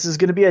 This is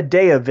going to be a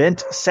day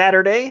event,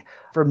 Saturday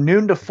from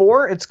noon to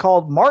 4. It's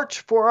called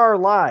March for Our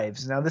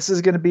Lives. Now, this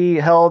is going to be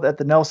held at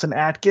the Nelson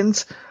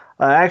Atkins,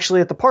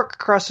 actually at the park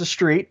across the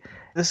street.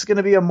 This is going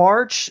to be a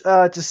march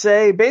to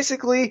say,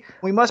 basically,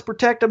 we must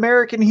protect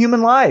American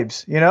human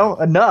lives.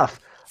 Enough.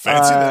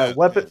 Fancy that.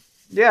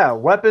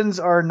 Weapons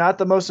are not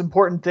the most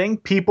important thing.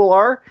 People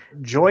are.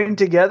 Join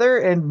together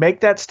and make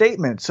that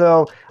statement.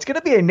 So it's going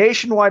to be a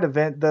nationwide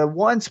event. The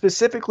one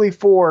specifically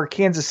for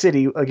Kansas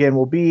City, again,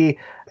 will be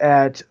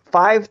at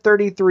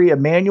 533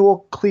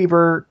 Emmanuel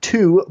Cleaver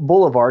 2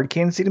 Boulevard,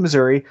 Kansas City,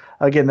 Missouri.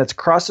 Again, that's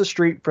across the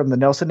street from the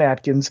Nelson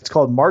Atkins. It's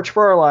called March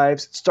for Our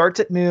Lives. It starts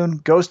at noon,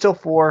 goes till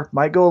 4,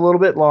 might go a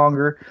little bit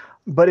longer.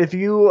 But if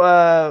you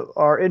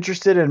are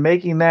interested in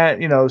making that,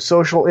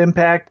 social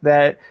impact,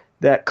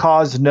 that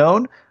cause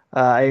known,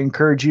 I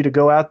encourage you to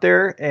go out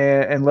there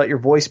and let your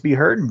voice be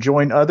heard and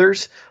join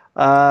others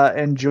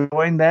and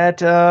join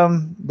that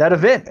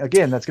event.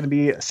 Again, that's going to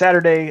be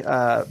Saturday,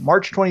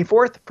 March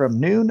 24th from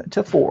noon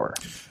to 4.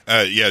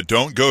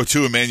 Don't go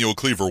to Emmanuel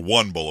Cleaver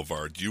 1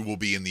 Boulevard. You will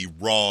be in the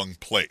wrong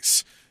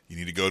place. You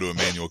need to go to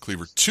Emmanuel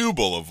Cleaver 2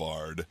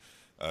 Boulevard,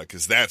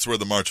 because that's where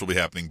the march will be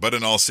happening. But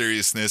in all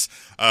seriousness,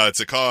 it's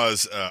a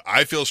cause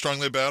I feel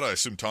strongly about. I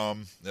assume,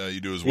 Tom,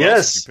 you do as well.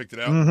 Yes. Since you picked it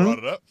out and brought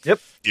it up. Yep.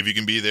 If you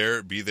can be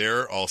there, be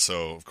there.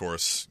 Also, of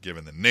course,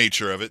 given the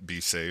nature of it,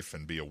 be safe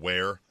and be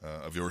aware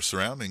of your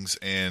surroundings.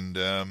 And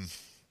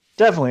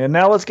definitely. And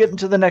now let's get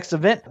into the next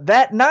event.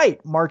 That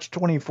night, March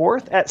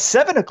 24th at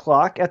 7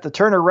 o'clock at the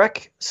Turner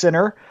Rec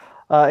Center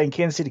in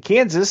Kansas City,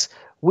 Kansas,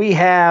 we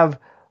have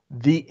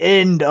the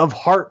End of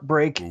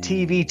Heartbreak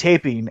TV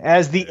taping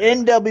as the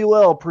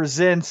NWL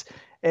presents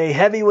a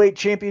heavyweight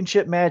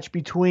championship match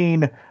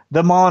between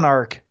the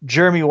Monarch,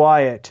 Jeremy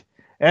Wyatt,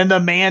 and the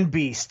Man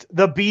Beast,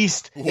 the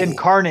Beast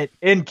incarnate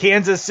in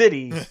Kansas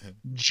City,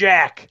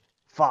 Jack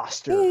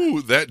Foster.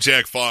 Ooh, that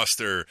Jack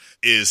Foster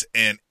is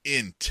an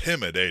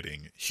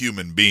intimidating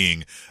human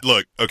being.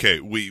 Look, okay,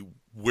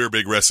 we're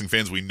big wrestling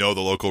fans. We know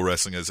the local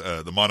wrestling as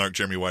the Monarch.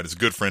 Jeremy White is a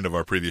good friend of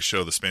our previous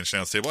show, the Spanish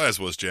Announce Table, as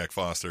was Jack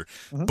Foster.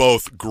 Mm-hmm.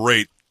 Both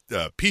great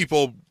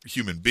people,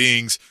 human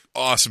beings,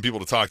 awesome people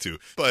to talk to.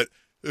 But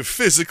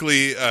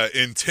physically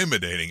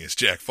intimidating is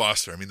Jack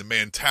Foster. I mean, the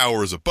man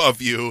towers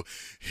above you.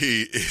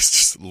 He is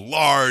just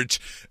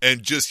large,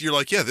 and just you're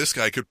like, yeah, this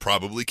guy could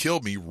probably kill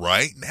me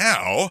right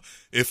now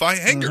if I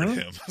angered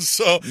him.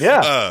 So,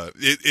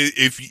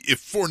 if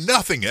for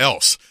nothing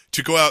else,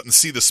 to go out and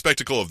see the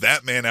spectacle of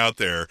that man out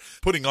there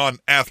putting on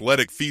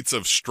athletic feats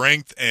of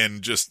strength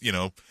and just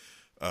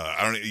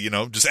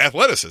just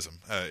athleticism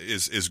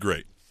is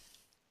great.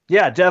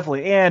 Yeah,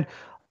 definitely. And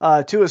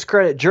to his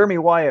credit, Jeremy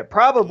Wyatt,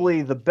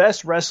 probably the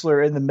best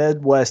wrestler in the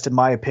Midwest, in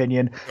my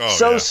opinion.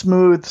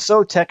 Smooth,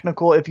 so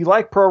technical. If you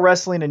like pro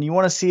wrestling and you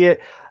want to see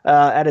it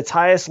at its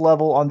highest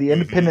level on the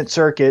independent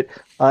circuit,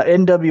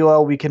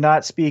 NWL, we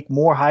cannot speak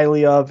more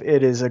highly of.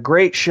 It is a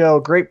great show,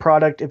 great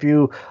product. If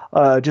you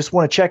just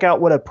want to check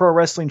out what a pro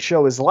wrestling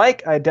show is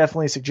like, I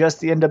definitely suggest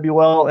the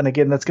NWL. And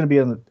again, that's going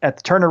to be at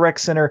the Turner Rec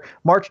Center,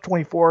 March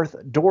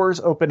 24th. Doors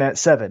open at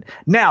 7.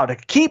 Now, to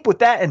keep with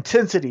that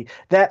intensity,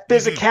 that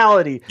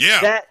physicality,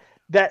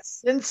 that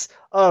sense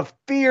of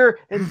fear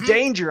and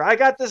danger, I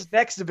got this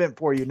next event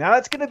for you. Now,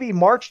 it's going to be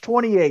March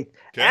 28th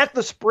at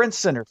the Sprint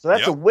Center. So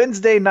that's a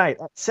Wednesday night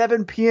at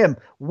 7 p.m.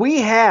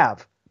 We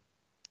have,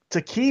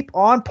 to keep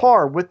on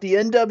par with the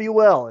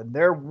NWL and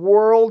their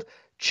World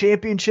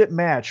Championship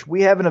match,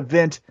 we have an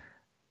event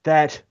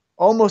that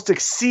almost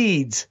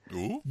exceeds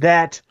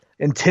that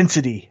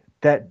intensity,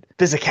 that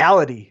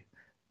physicality,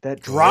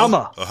 that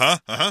drama.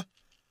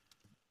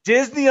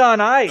 Disney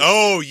on Ice.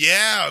 Oh,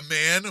 yeah,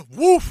 man.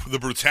 Woof, the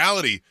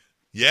brutality.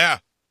 Yeah.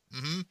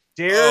 Mm-hmm.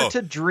 Dare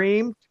to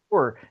Dream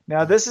Tour.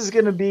 Now, this is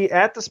going to be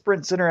at the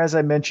Sprint Center, as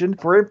I mentioned.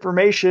 For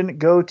information,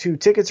 go to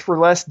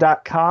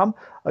ticketsforless.com.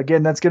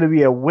 Again, that's going to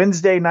be a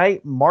Wednesday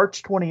night,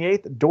 March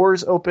 28th.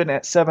 Doors open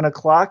at 7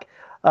 o'clock.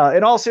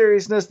 In all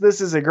seriousness, this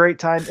is a great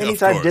time.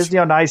 Anytime Disney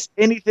on Ice,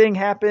 anything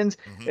happens,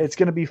 it's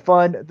going to be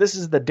fun. This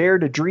is the Dare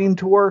to Dream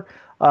Tour.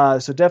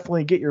 So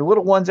definitely get your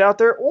little ones out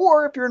there.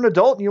 Or if you're an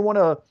adult and you want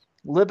to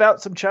live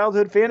out some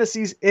childhood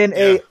fantasies in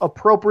a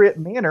appropriate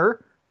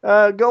manner,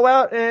 go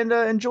out and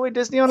enjoy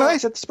Disney on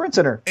Ice at the Sprint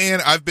Center.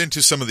 And I've been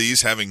to some of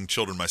these, having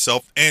children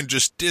myself, and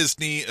just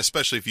Disney,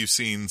 especially if you've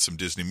seen some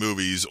Disney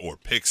movies or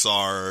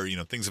Pixar,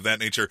 things of that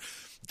nature.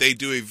 They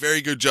do a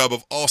very good job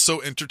of also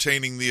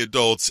entertaining the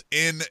adults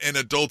in an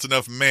adult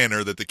enough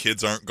manner that the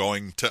kids aren't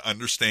going to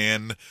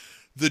understand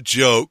the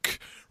joke,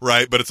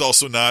 right? But it's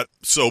also not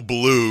so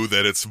blue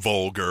that it's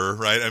vulgar,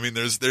 right? I mean,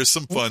 there's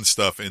some fun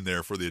stuff in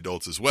there for the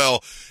adults as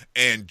well.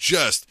 And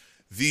just,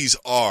 these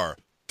are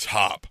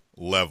top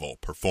level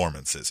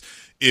performances.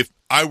 If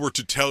I were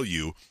to tell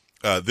you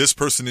this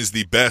person is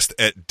the best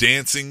at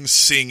dancing,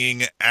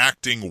 singing,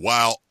 acting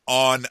while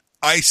on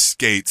ice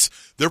skates,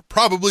 they're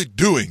probably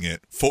doing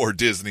it for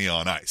Disney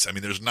on Ice. I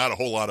mean, there's not a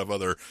whole lot of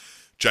other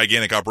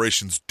gigantic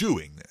operations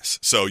doing this.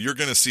 So you're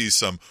going to see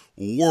some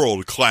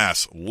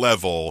world-class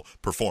level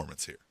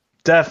performance here.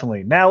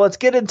 Definitely. Now let's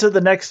get into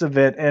the next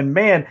event. And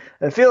man,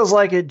 it feels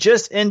like it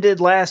just ended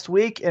last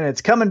week and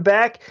it's coming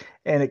back,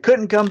 and it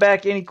couldn't come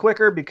back any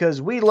quicker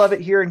because we love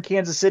it here in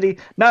Kansas City.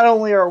 Not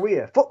only are we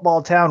a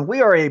football town,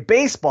 we are a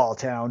baseball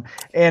town.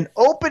 And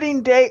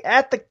opening day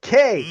at the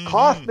K,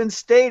 Kauffman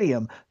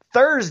Stadium,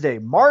 Thursday,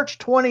 March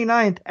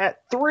 29th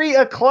at 3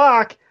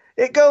 o'clock,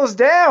 it goes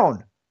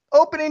down.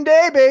 Opening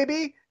day,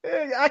 baby.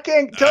 I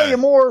can't tell you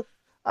more.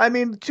 I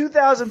mean,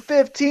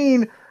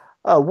 2015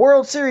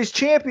 World Series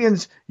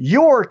champions,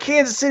 your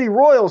Kansas City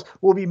Royals,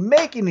 will be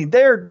making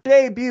their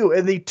debut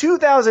in the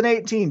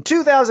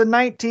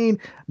 2018-2019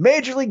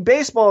 Major League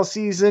Baseball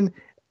season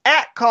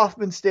at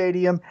Kauffman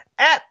Stadium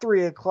at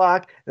 3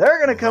 o'clock. They're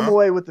going to come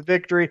away with the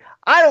victory.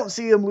 I don't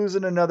see them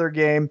losing another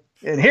game.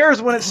 And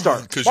here's when it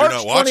starts. Because you're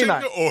not watching?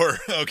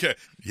 29th. Okay.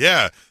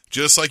 Yeah.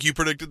 Just like you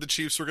predicted the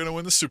Chiefs were going to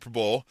win the Super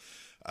Bowl.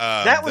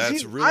 That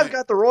was you. Really... I've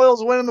got the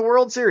Royals winning the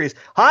World Series.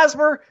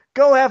 Hosmer,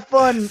 go have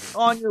fun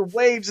on your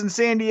waves in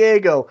San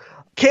Diego.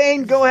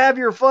 Kane, go have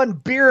your fun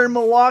beer in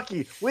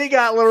Milwaukee. We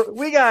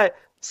got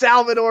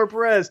Salvador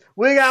Perez.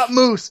 We got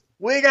Moose.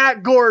 We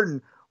got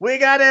Gordon. We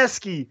got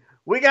Esky.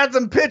 We got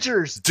some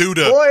pitchers.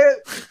 Duda. Boy,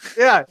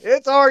 yeah,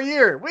 it's our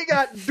year. We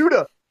got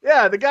Duda.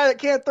 Yeah, the guy that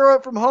can't throw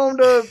it from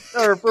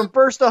from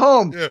first to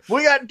home. Yeah.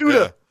 We got Duda.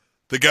 Yeah.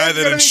 The guy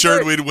that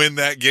ensured we'd win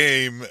that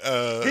game.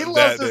 He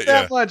loves us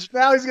that much.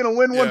 Now he's going to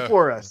win one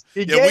for us.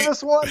 He gave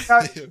us one.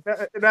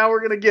 Now we're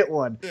going to get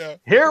one. Yeah.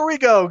 Here we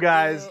go,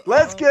 guys.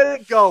 Let's get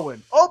it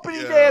going.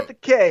 Opening day at the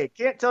K.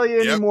 Can't tell you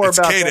any more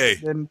about K-Day.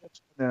 that.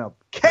 No.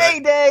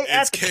 K-Day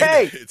at the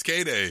K. It's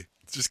K-Day.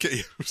 It's just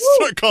K.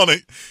 Start calling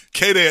it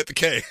K-Day at the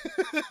K.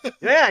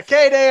 Yeah,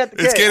 K-Day at the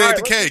K. It's K-Day at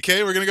the K.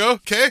 K, we're going to go?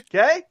 K?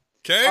 K?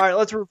 Okay. All right,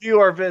 let's review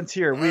our events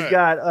here. We've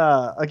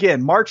got,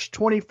 again, March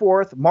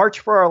 24th, March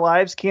for Our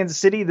Lives, Kansas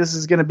City. This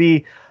is going to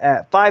be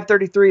at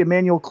 533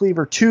 Emmanuel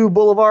Cleaver 2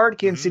 Boulevard,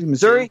 Kansas City,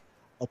 Missouri,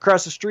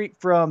 across the street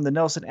from the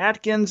Nelson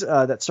Atkins.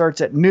 That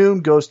starts at noon,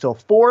 goes till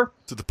 4.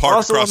 To the park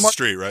also across the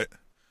street, right?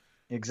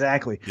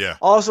 Exactly. Yeah.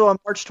 Also on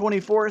March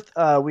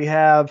 24th, we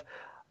have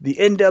the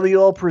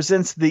NWL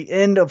presents the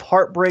End of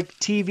Heartbreak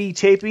TV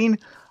taping.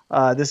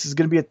 This is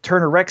going to be at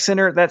Turner Rec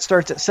Center. That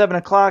starts at 7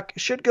 o'clock.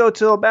 Should go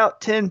till about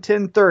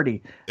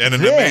 10:30. And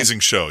an amazing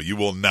show. You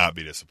will not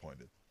be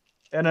disappointed.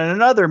 And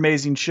another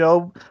amazing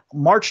show,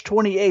 March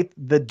 28th,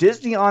 the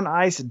Disney on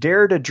Ice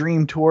Dare to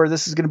Dream Tour.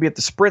 This is going to be at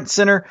the Sprint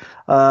Center.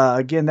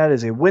 Again, that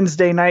is a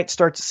Wednesday night.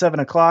 Starts at 7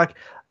 o'clock.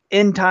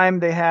 End time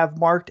they have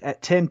marked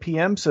at 10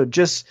 p.m., so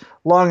just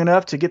long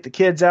enough to get the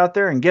kids out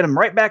there and get them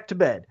right back to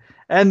bed.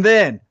 And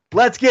then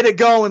let's get it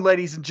going,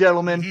 ladies and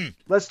gentlemen. Mm-hmm.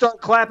 Let's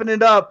start clapping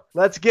it up.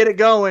 Let's get it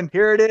going.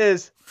 Here it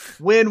is.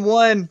 Win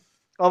one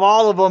of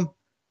all of them.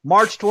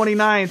 March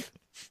 29th,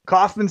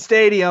 Kauffman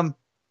Stadium,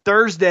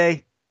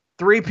 Thursday,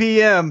 3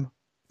 p.m.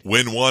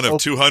 Win one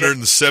of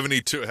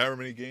 272. However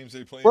many games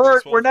they play.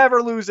 We're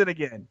never losing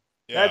again.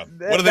 Yeah.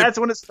 That's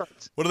when it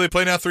starts. What do they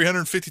play now?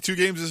 352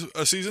 games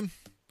a season?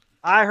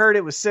 I heard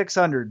it was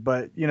 600,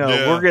 but,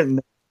 we're getting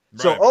there.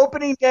 Right. So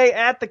opening day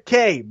at the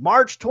K,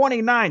 March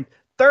 29th,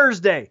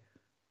 Thursday,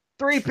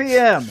 3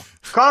 p.m.,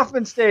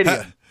 Kauffman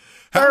Stadium.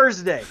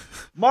 Thursday,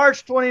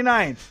 March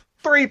 29th,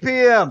 3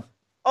 p.m.,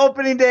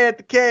 opening day at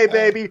the K,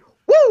 baby.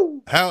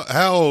 Woo!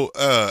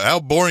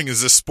 How boring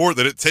is this sport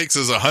that it takes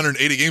us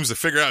 180 games to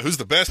figure out who's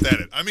the best at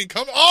it? I mean,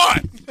 come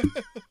on.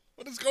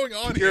 What is going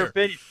on here? Your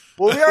opinion.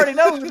 Well, we already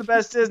know who the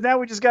best is. Now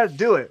we just got to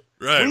do it.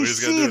 Right. We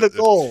see the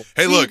goal.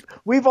 Hey, look.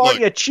 We've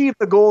already achieved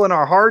the goal in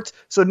our hearts,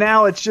 so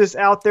now it's just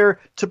out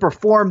there to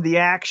perform the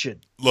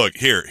action. Look,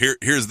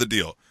 here's the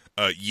deal.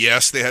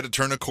 Yes, they had to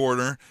turn a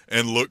corner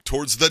and look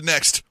towards the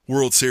next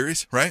World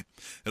Series, right?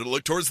 And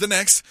look towards the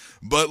next.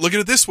 But look at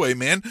it this way,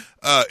 man.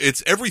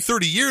 It's every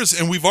 30 years,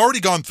 and we've already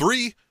gone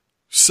 3.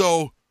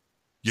 So,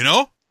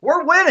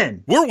 we're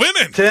winning. We're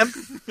winning, Tim.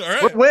 All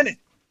right. We're winning.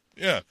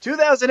 Yeah.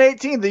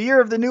 2018, the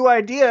year of the new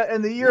idea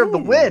and the year of the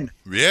win.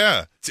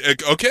 Yeah.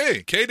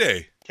 Okay.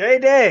 K-Day.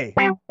 K-Day.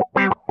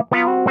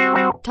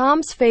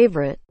 Tom's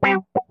favorite.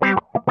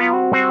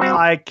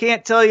 I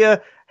can't tell you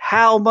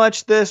how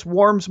much this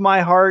warms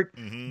my heart,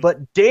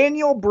 but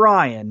Daniel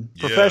Bryan,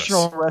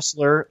 professional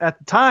wrestler, at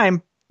the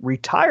time,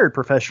 retired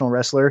professional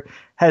wrestler,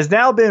 has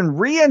now been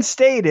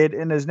reinstated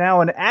and is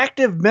now an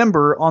active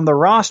member on the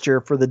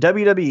roster for the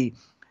WWE.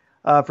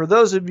 For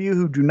those of you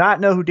who do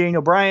not know who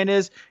Daniel Bryan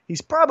is,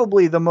 he's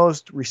probably the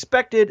most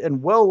respected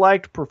and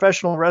well-liked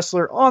professional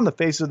wrestler on the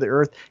face of the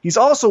earth. He's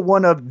also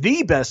one of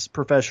the best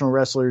professional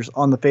wrestlers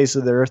on the face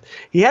of the earth.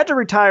 He had to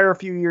retire a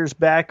few years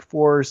back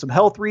for some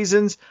health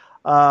reasons.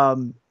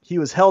 He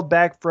was held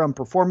back from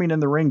performing in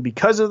the ring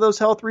because of those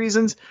health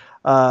reasons.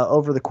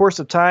 Over the course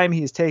of time,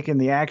 he has taken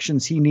the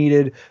actions he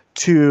needed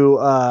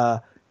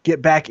to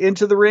get back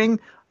into the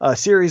ring. A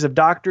series of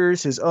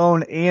doctors, his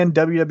own and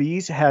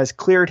WWE's, has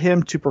cleared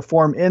him to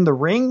perform in the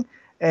ring.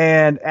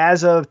 And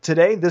as of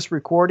today, this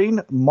recording,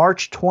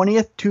 March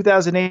 20th,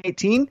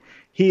 2018,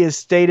 he has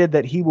stated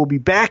that he will be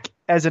back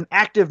as an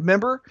active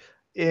member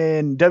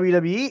in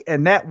WWE.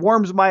 And that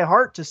warms my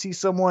heart to see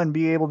someone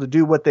be able to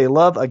do what they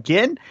love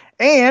again.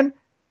 And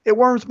it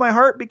warms my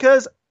heart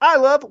because I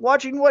love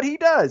watching what he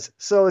does.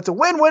 So it's a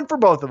win-win for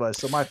both of us.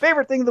 So my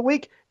favorite thing of the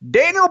week,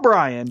 Daniel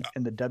Bryan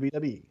in the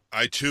WWE.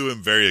 I, too,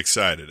 am very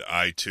excited.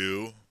 I,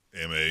 too,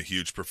 am a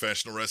huge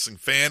professional wrestling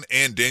fan.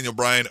 And Daniel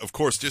Bryan, of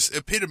course, just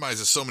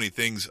epitomizes so many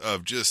things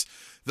of just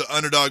the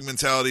underdog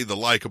mentality, the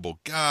likable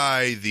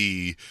guy,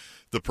 the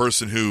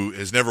person who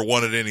has never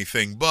wanted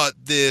anything but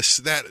this,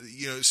 that,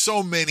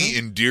 so many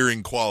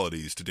endearing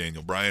qualities to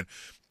Daniel Bryan.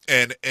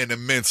 And an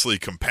immensely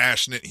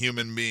compassionate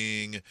human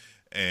being.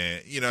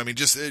 And,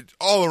 just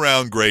all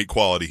around great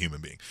quality human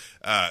being.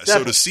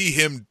 So to see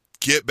him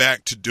get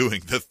back to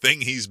doing the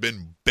thing he's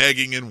been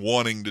begging and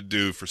wanting to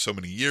do for so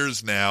many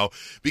years now,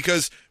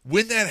 because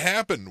when that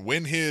happened,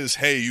 when his,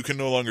 hey, you can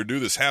no longer do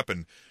this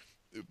happened,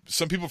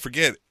 some people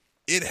forget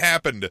it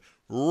happened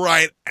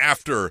right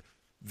after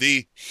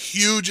the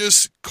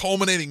hugest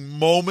culminating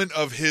moment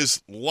of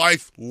his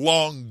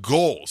lifelong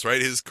goals,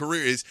 right? His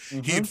career is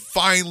he had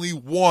finally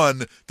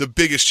won the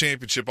biggest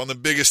championship on the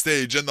biggest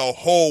stage, and the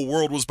whole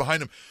world was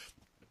behind him.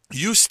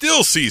 You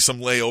still see some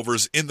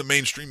layovers in the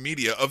mainstream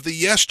media of the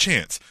yes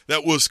chants.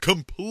 That was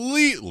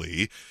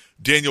completely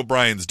Daniel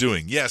Bryan's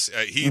doing. Yes,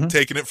 he'd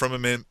taken it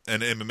from an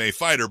MMA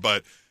fighter,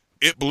 but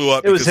it blew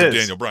up because of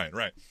Daniel Bryan,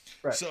 right?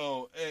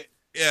 So,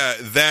 yeah,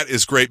 that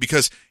is great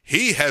because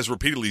he has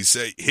repeatedly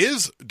said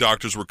his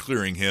doctors were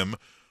clearing him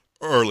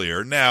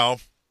earlier. Now,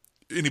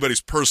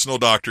 anybody's personal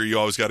doctor, you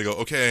always got to go,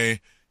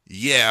 okay,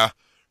 yeah,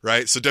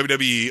 right? So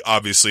WWE,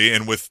 obviously,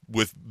 and with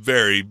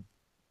very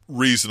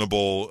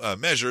reasonable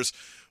measures,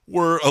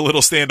 were a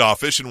little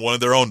standoffish and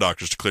wanted their own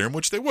doctors to clear him,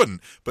 which they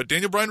wouldn't. But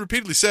Daniel Bryan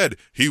repeatedly said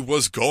he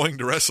was going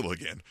to wrestle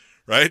again,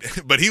 right?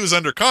 But he was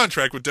under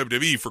contract with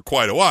WWE for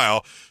quite a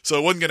while, so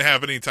it wasn't going to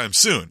happen anytime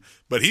soon.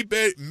 But he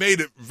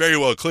made it very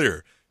well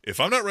clear, if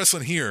I'm not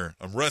wrestling here,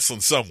 I'm wrestling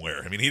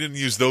somewhere. I mean, he didn't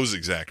use those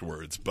exact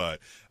words, but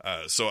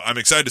so I'm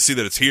excited to see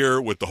that it's here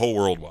with the whole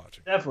world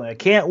watching. Definitely. I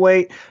can't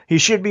wait. He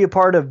should be a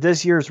part of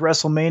this year's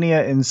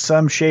WrestleMania in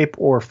some shape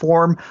or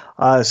form,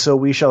 so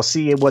we shall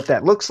see what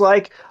that looks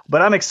like.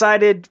 But I'm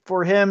excited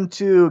for him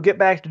to get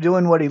back to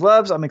doing what he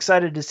loves. I'm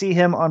excited to see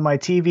him on my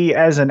TV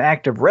as an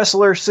active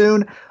wrestler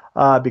soon,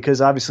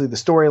 because obviously the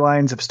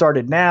storylines have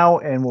started now,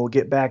 and we'll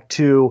get back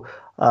to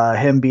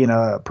him being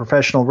a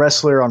professional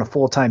wrestler on a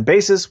full-time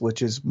basis,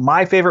 which is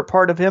my favorite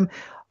part of him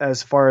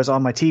as far as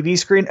on my TV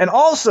screen. And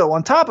also,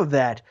 on top of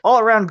that,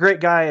 all-around great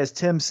guy, as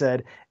Tim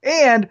said.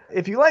 And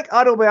if you like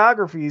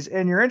autobiographies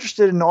and you're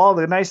interested in all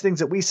the nice things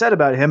that we said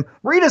about him,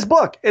 read his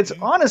book. It's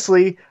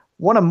honestly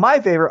one of my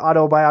favorite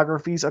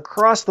autobiographies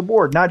across the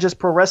board, not just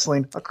pro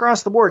wrestling,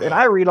 across the board. And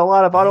I read a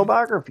lot of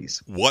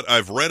autobiographies. What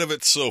I've read of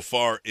it so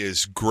far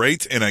is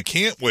great, and I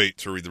can't wait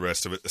to read the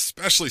rest of it,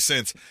 especially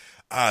since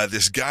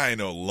this guy I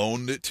know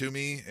loaned it to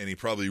me, and he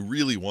probably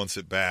really wants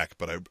it back,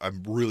 but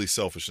I'm really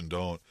selfish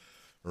and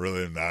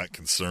really not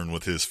concerned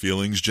with his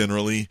feelings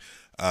generally.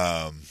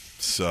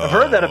 So I've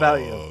heard that about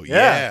you.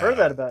 Yeah, I've heard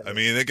that about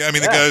you. The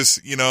guy's,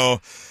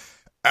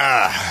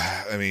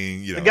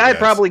 the guy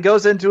probably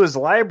goes into his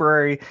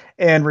library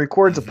and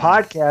records a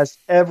podcast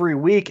every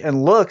week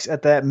and looks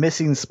at that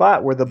missing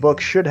spot where the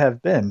book should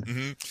have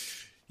been.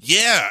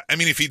 Yeah,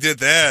 if he did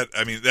that,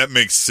 that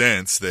makes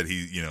sense that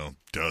he,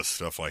 does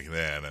stuff like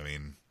that.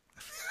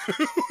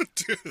 Who would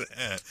do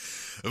that?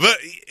 But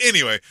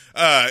anyway,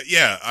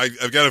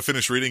 I've got to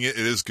finish reading it.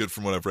 It is good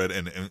from what I've read,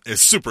 and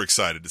it's super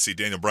excited to see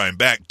Daniel Bryan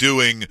back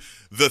doing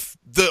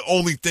the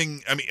only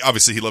thing.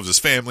 Obviously he loves his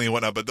family and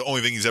whatnot, but the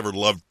only thing he's ever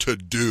loved to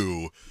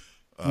do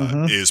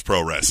is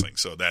pro wrestling.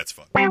 So that's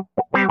fun.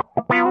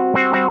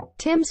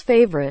 Tim's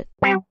favorite.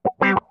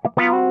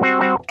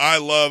 I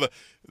love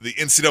the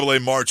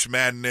NCAA March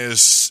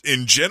Madness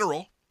in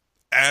general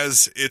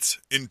as its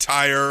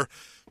entire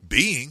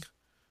being,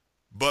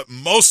 but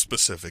most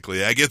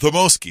specifically, I get the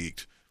most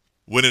geeked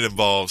when it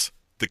involves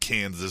the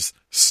Kansas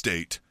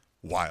State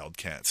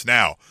Wildcats.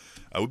 Now,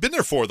 we've been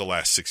there for the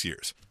last 6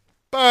 years,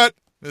 but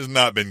it has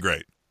not been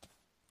great.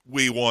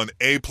 We won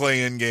a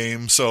play-in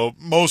game, so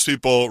most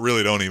people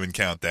really don't even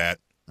count that,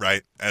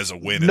 right, as a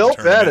win. Nope,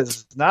 that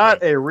is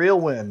not a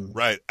real win.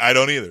 Right, I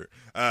don't either.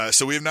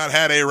 So we have not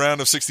had a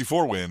round of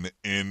 64 win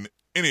in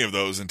any of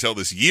those until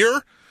this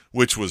year,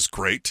 which was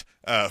great,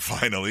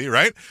 finally,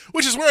 right?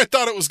 Which is where I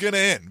thought it was going to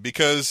end,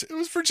 because it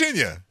was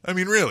Virginia.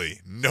 Really,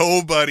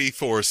 nobody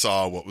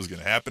foresaw what was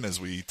going to happen, as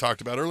we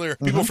talked about earlier.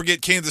 People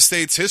forget Kansas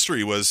State's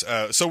history was,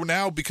 so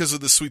now because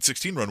of the Sweet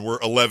 16 run, we're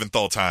 11th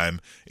all-time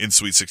in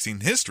Sweet 16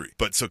 history.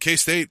 But so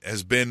K-State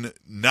has been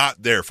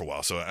not there for a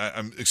while, so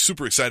I'm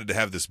super excited to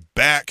have this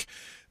back.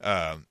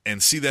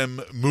 And see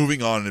them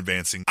moving on and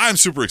advancing. I'm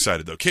super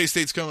excited, though.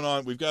 K-State's coming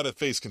on. We've got to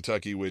face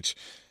Kentucky, which,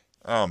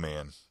 oh,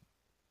 man.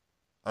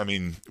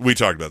 We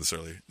talked about this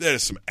earlier.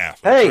 There's some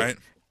athletes, right?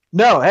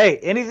 No,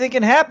 anything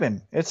can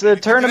happen. It's a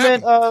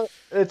tournament.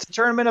 It's a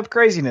tournament of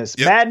craziness.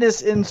 Yep.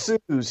 Madness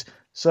ensues.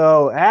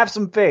 So have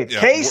some faith.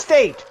 Yeah,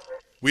 K-State.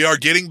 We are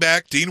getting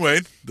back Dean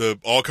Wade, the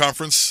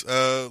all-conference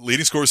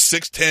leading scorer,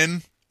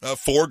 6'10",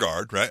 4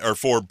 guard, right? Or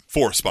 4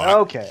 spot.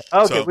 Okay.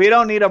 So, we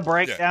don't need a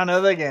breakdown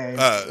of the game.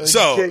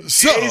 So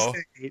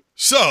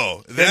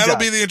that'll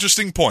be the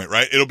interesting point,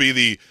 right? It'll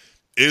be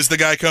is the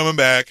guy coming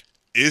back?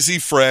 Is he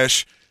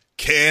fresh?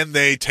 Can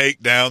they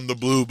take down the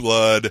blue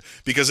blood?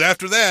 Because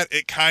after that,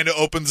 it kind of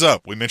opens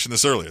up. We mentioned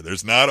this earlier.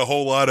 There's not a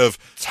whole lot of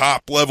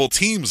top-level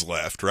teams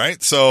left,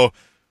 right? So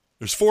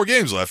there's 4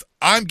 games left.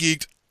 I'm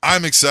geeked.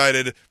 I'm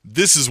excited.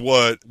 This is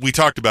what we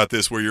talked about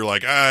this where you're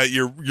like,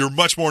 you're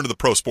much more into the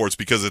pro sports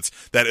because it's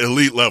that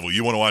elite level.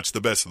 You want to watch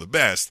the best of the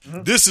best.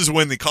 Mm-hmm. This is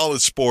when the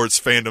college sports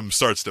fandom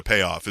starts to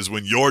pay off, is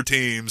when your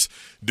team's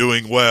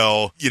doing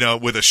well,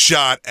 with a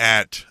shot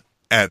at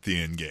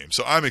the end game.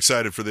 So I'm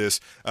excited for this.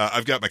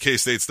 I've got my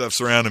K-State stuff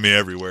surrounding me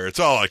everywhere. It's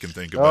all I can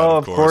think about. Oh,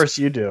 of course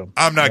you do.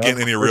 I'm not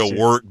getting any real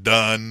work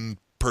done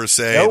per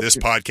se. Nope. This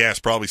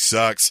podcast probably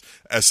sucks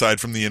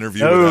aside from the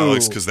interview with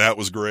Alex, because that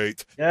was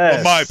great. Yes.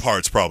 Well, my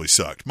parts probably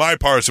sucked. My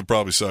parts have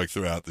probably sucked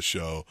throughout the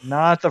show.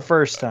 Not the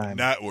first time.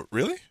 Not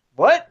really?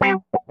 What?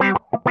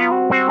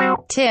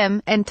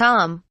 Tim and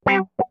Tom.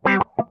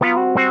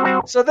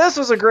 So this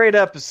was a great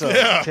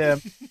episode,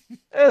 Tim.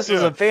 This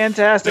was a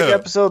fantastic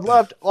episode.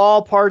 Loved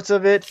all parts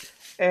of it.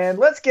 And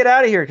let's get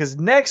out of here, because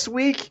next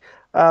week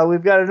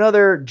we've got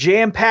another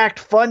jam-packed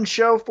fun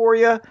show for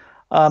you.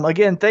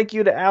 Again, thank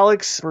you to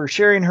Alex for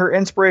sharing her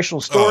inspirational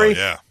story.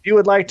 If you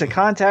would like to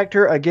contact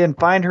her, again,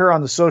 find her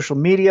on the social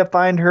media.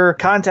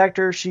 Contact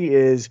her. She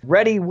is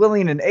ready,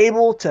 willing, and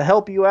able to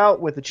help you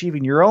out with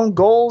achieving your own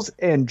goals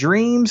and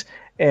dreams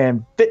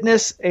and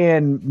fitness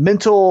and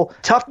mental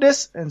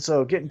toughness. And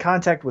so get in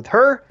contact with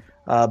her.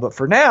 But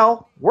for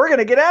now, we're going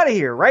to get out of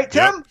here, right,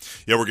 Tim? Yep.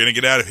 Yeah, we're going to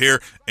get out of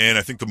here. And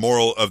I think the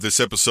moral of this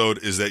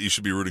episode is that you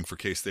should be rooting for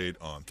K-State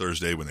on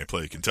Thursday when they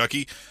play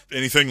Kentucky.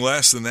 Anything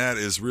less than that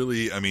is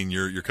really,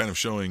 you're kind of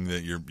showing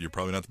that you're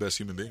probably not the best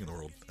human being in the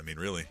world.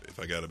 Really, if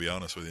I got to be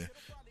honest with you.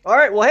 All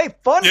right. Well, hey,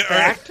 fun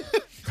fact,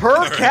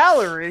 per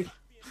calorie,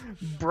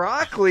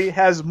 broccoli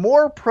has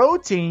more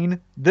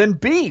protein than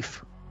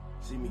beef.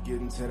 See me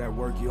getting to that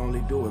work, you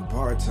only do it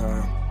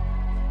part-time.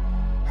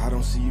 I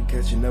don't see you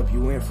catching up,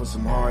 you in for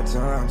some hard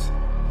times.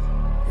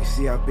 You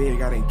see how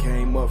big I done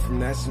came up from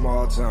that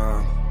small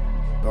time.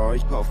 Oh,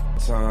 it's tough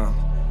time.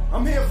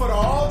 I'm here for the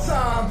all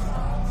time.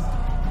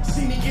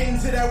 See me getting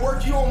to that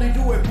work, you only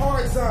do it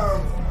part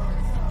time.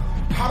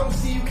 I don't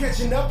see you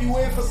catching up, you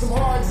in for some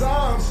hard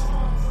times.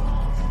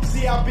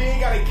 See how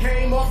big I done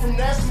came up from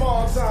that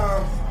small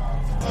time.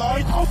 Oh,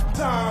 it's tough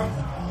time.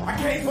 I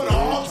came for the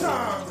all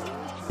time.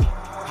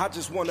 I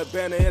just want a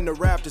banner in the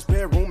Raptors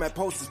bedroom at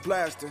posters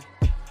plastered.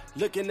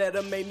 Looking at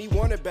them made me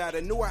want it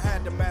better. Knew I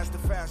had to master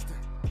faster.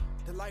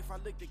 The life I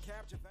looked to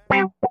capture.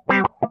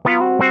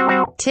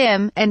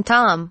 Tim and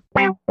Tom.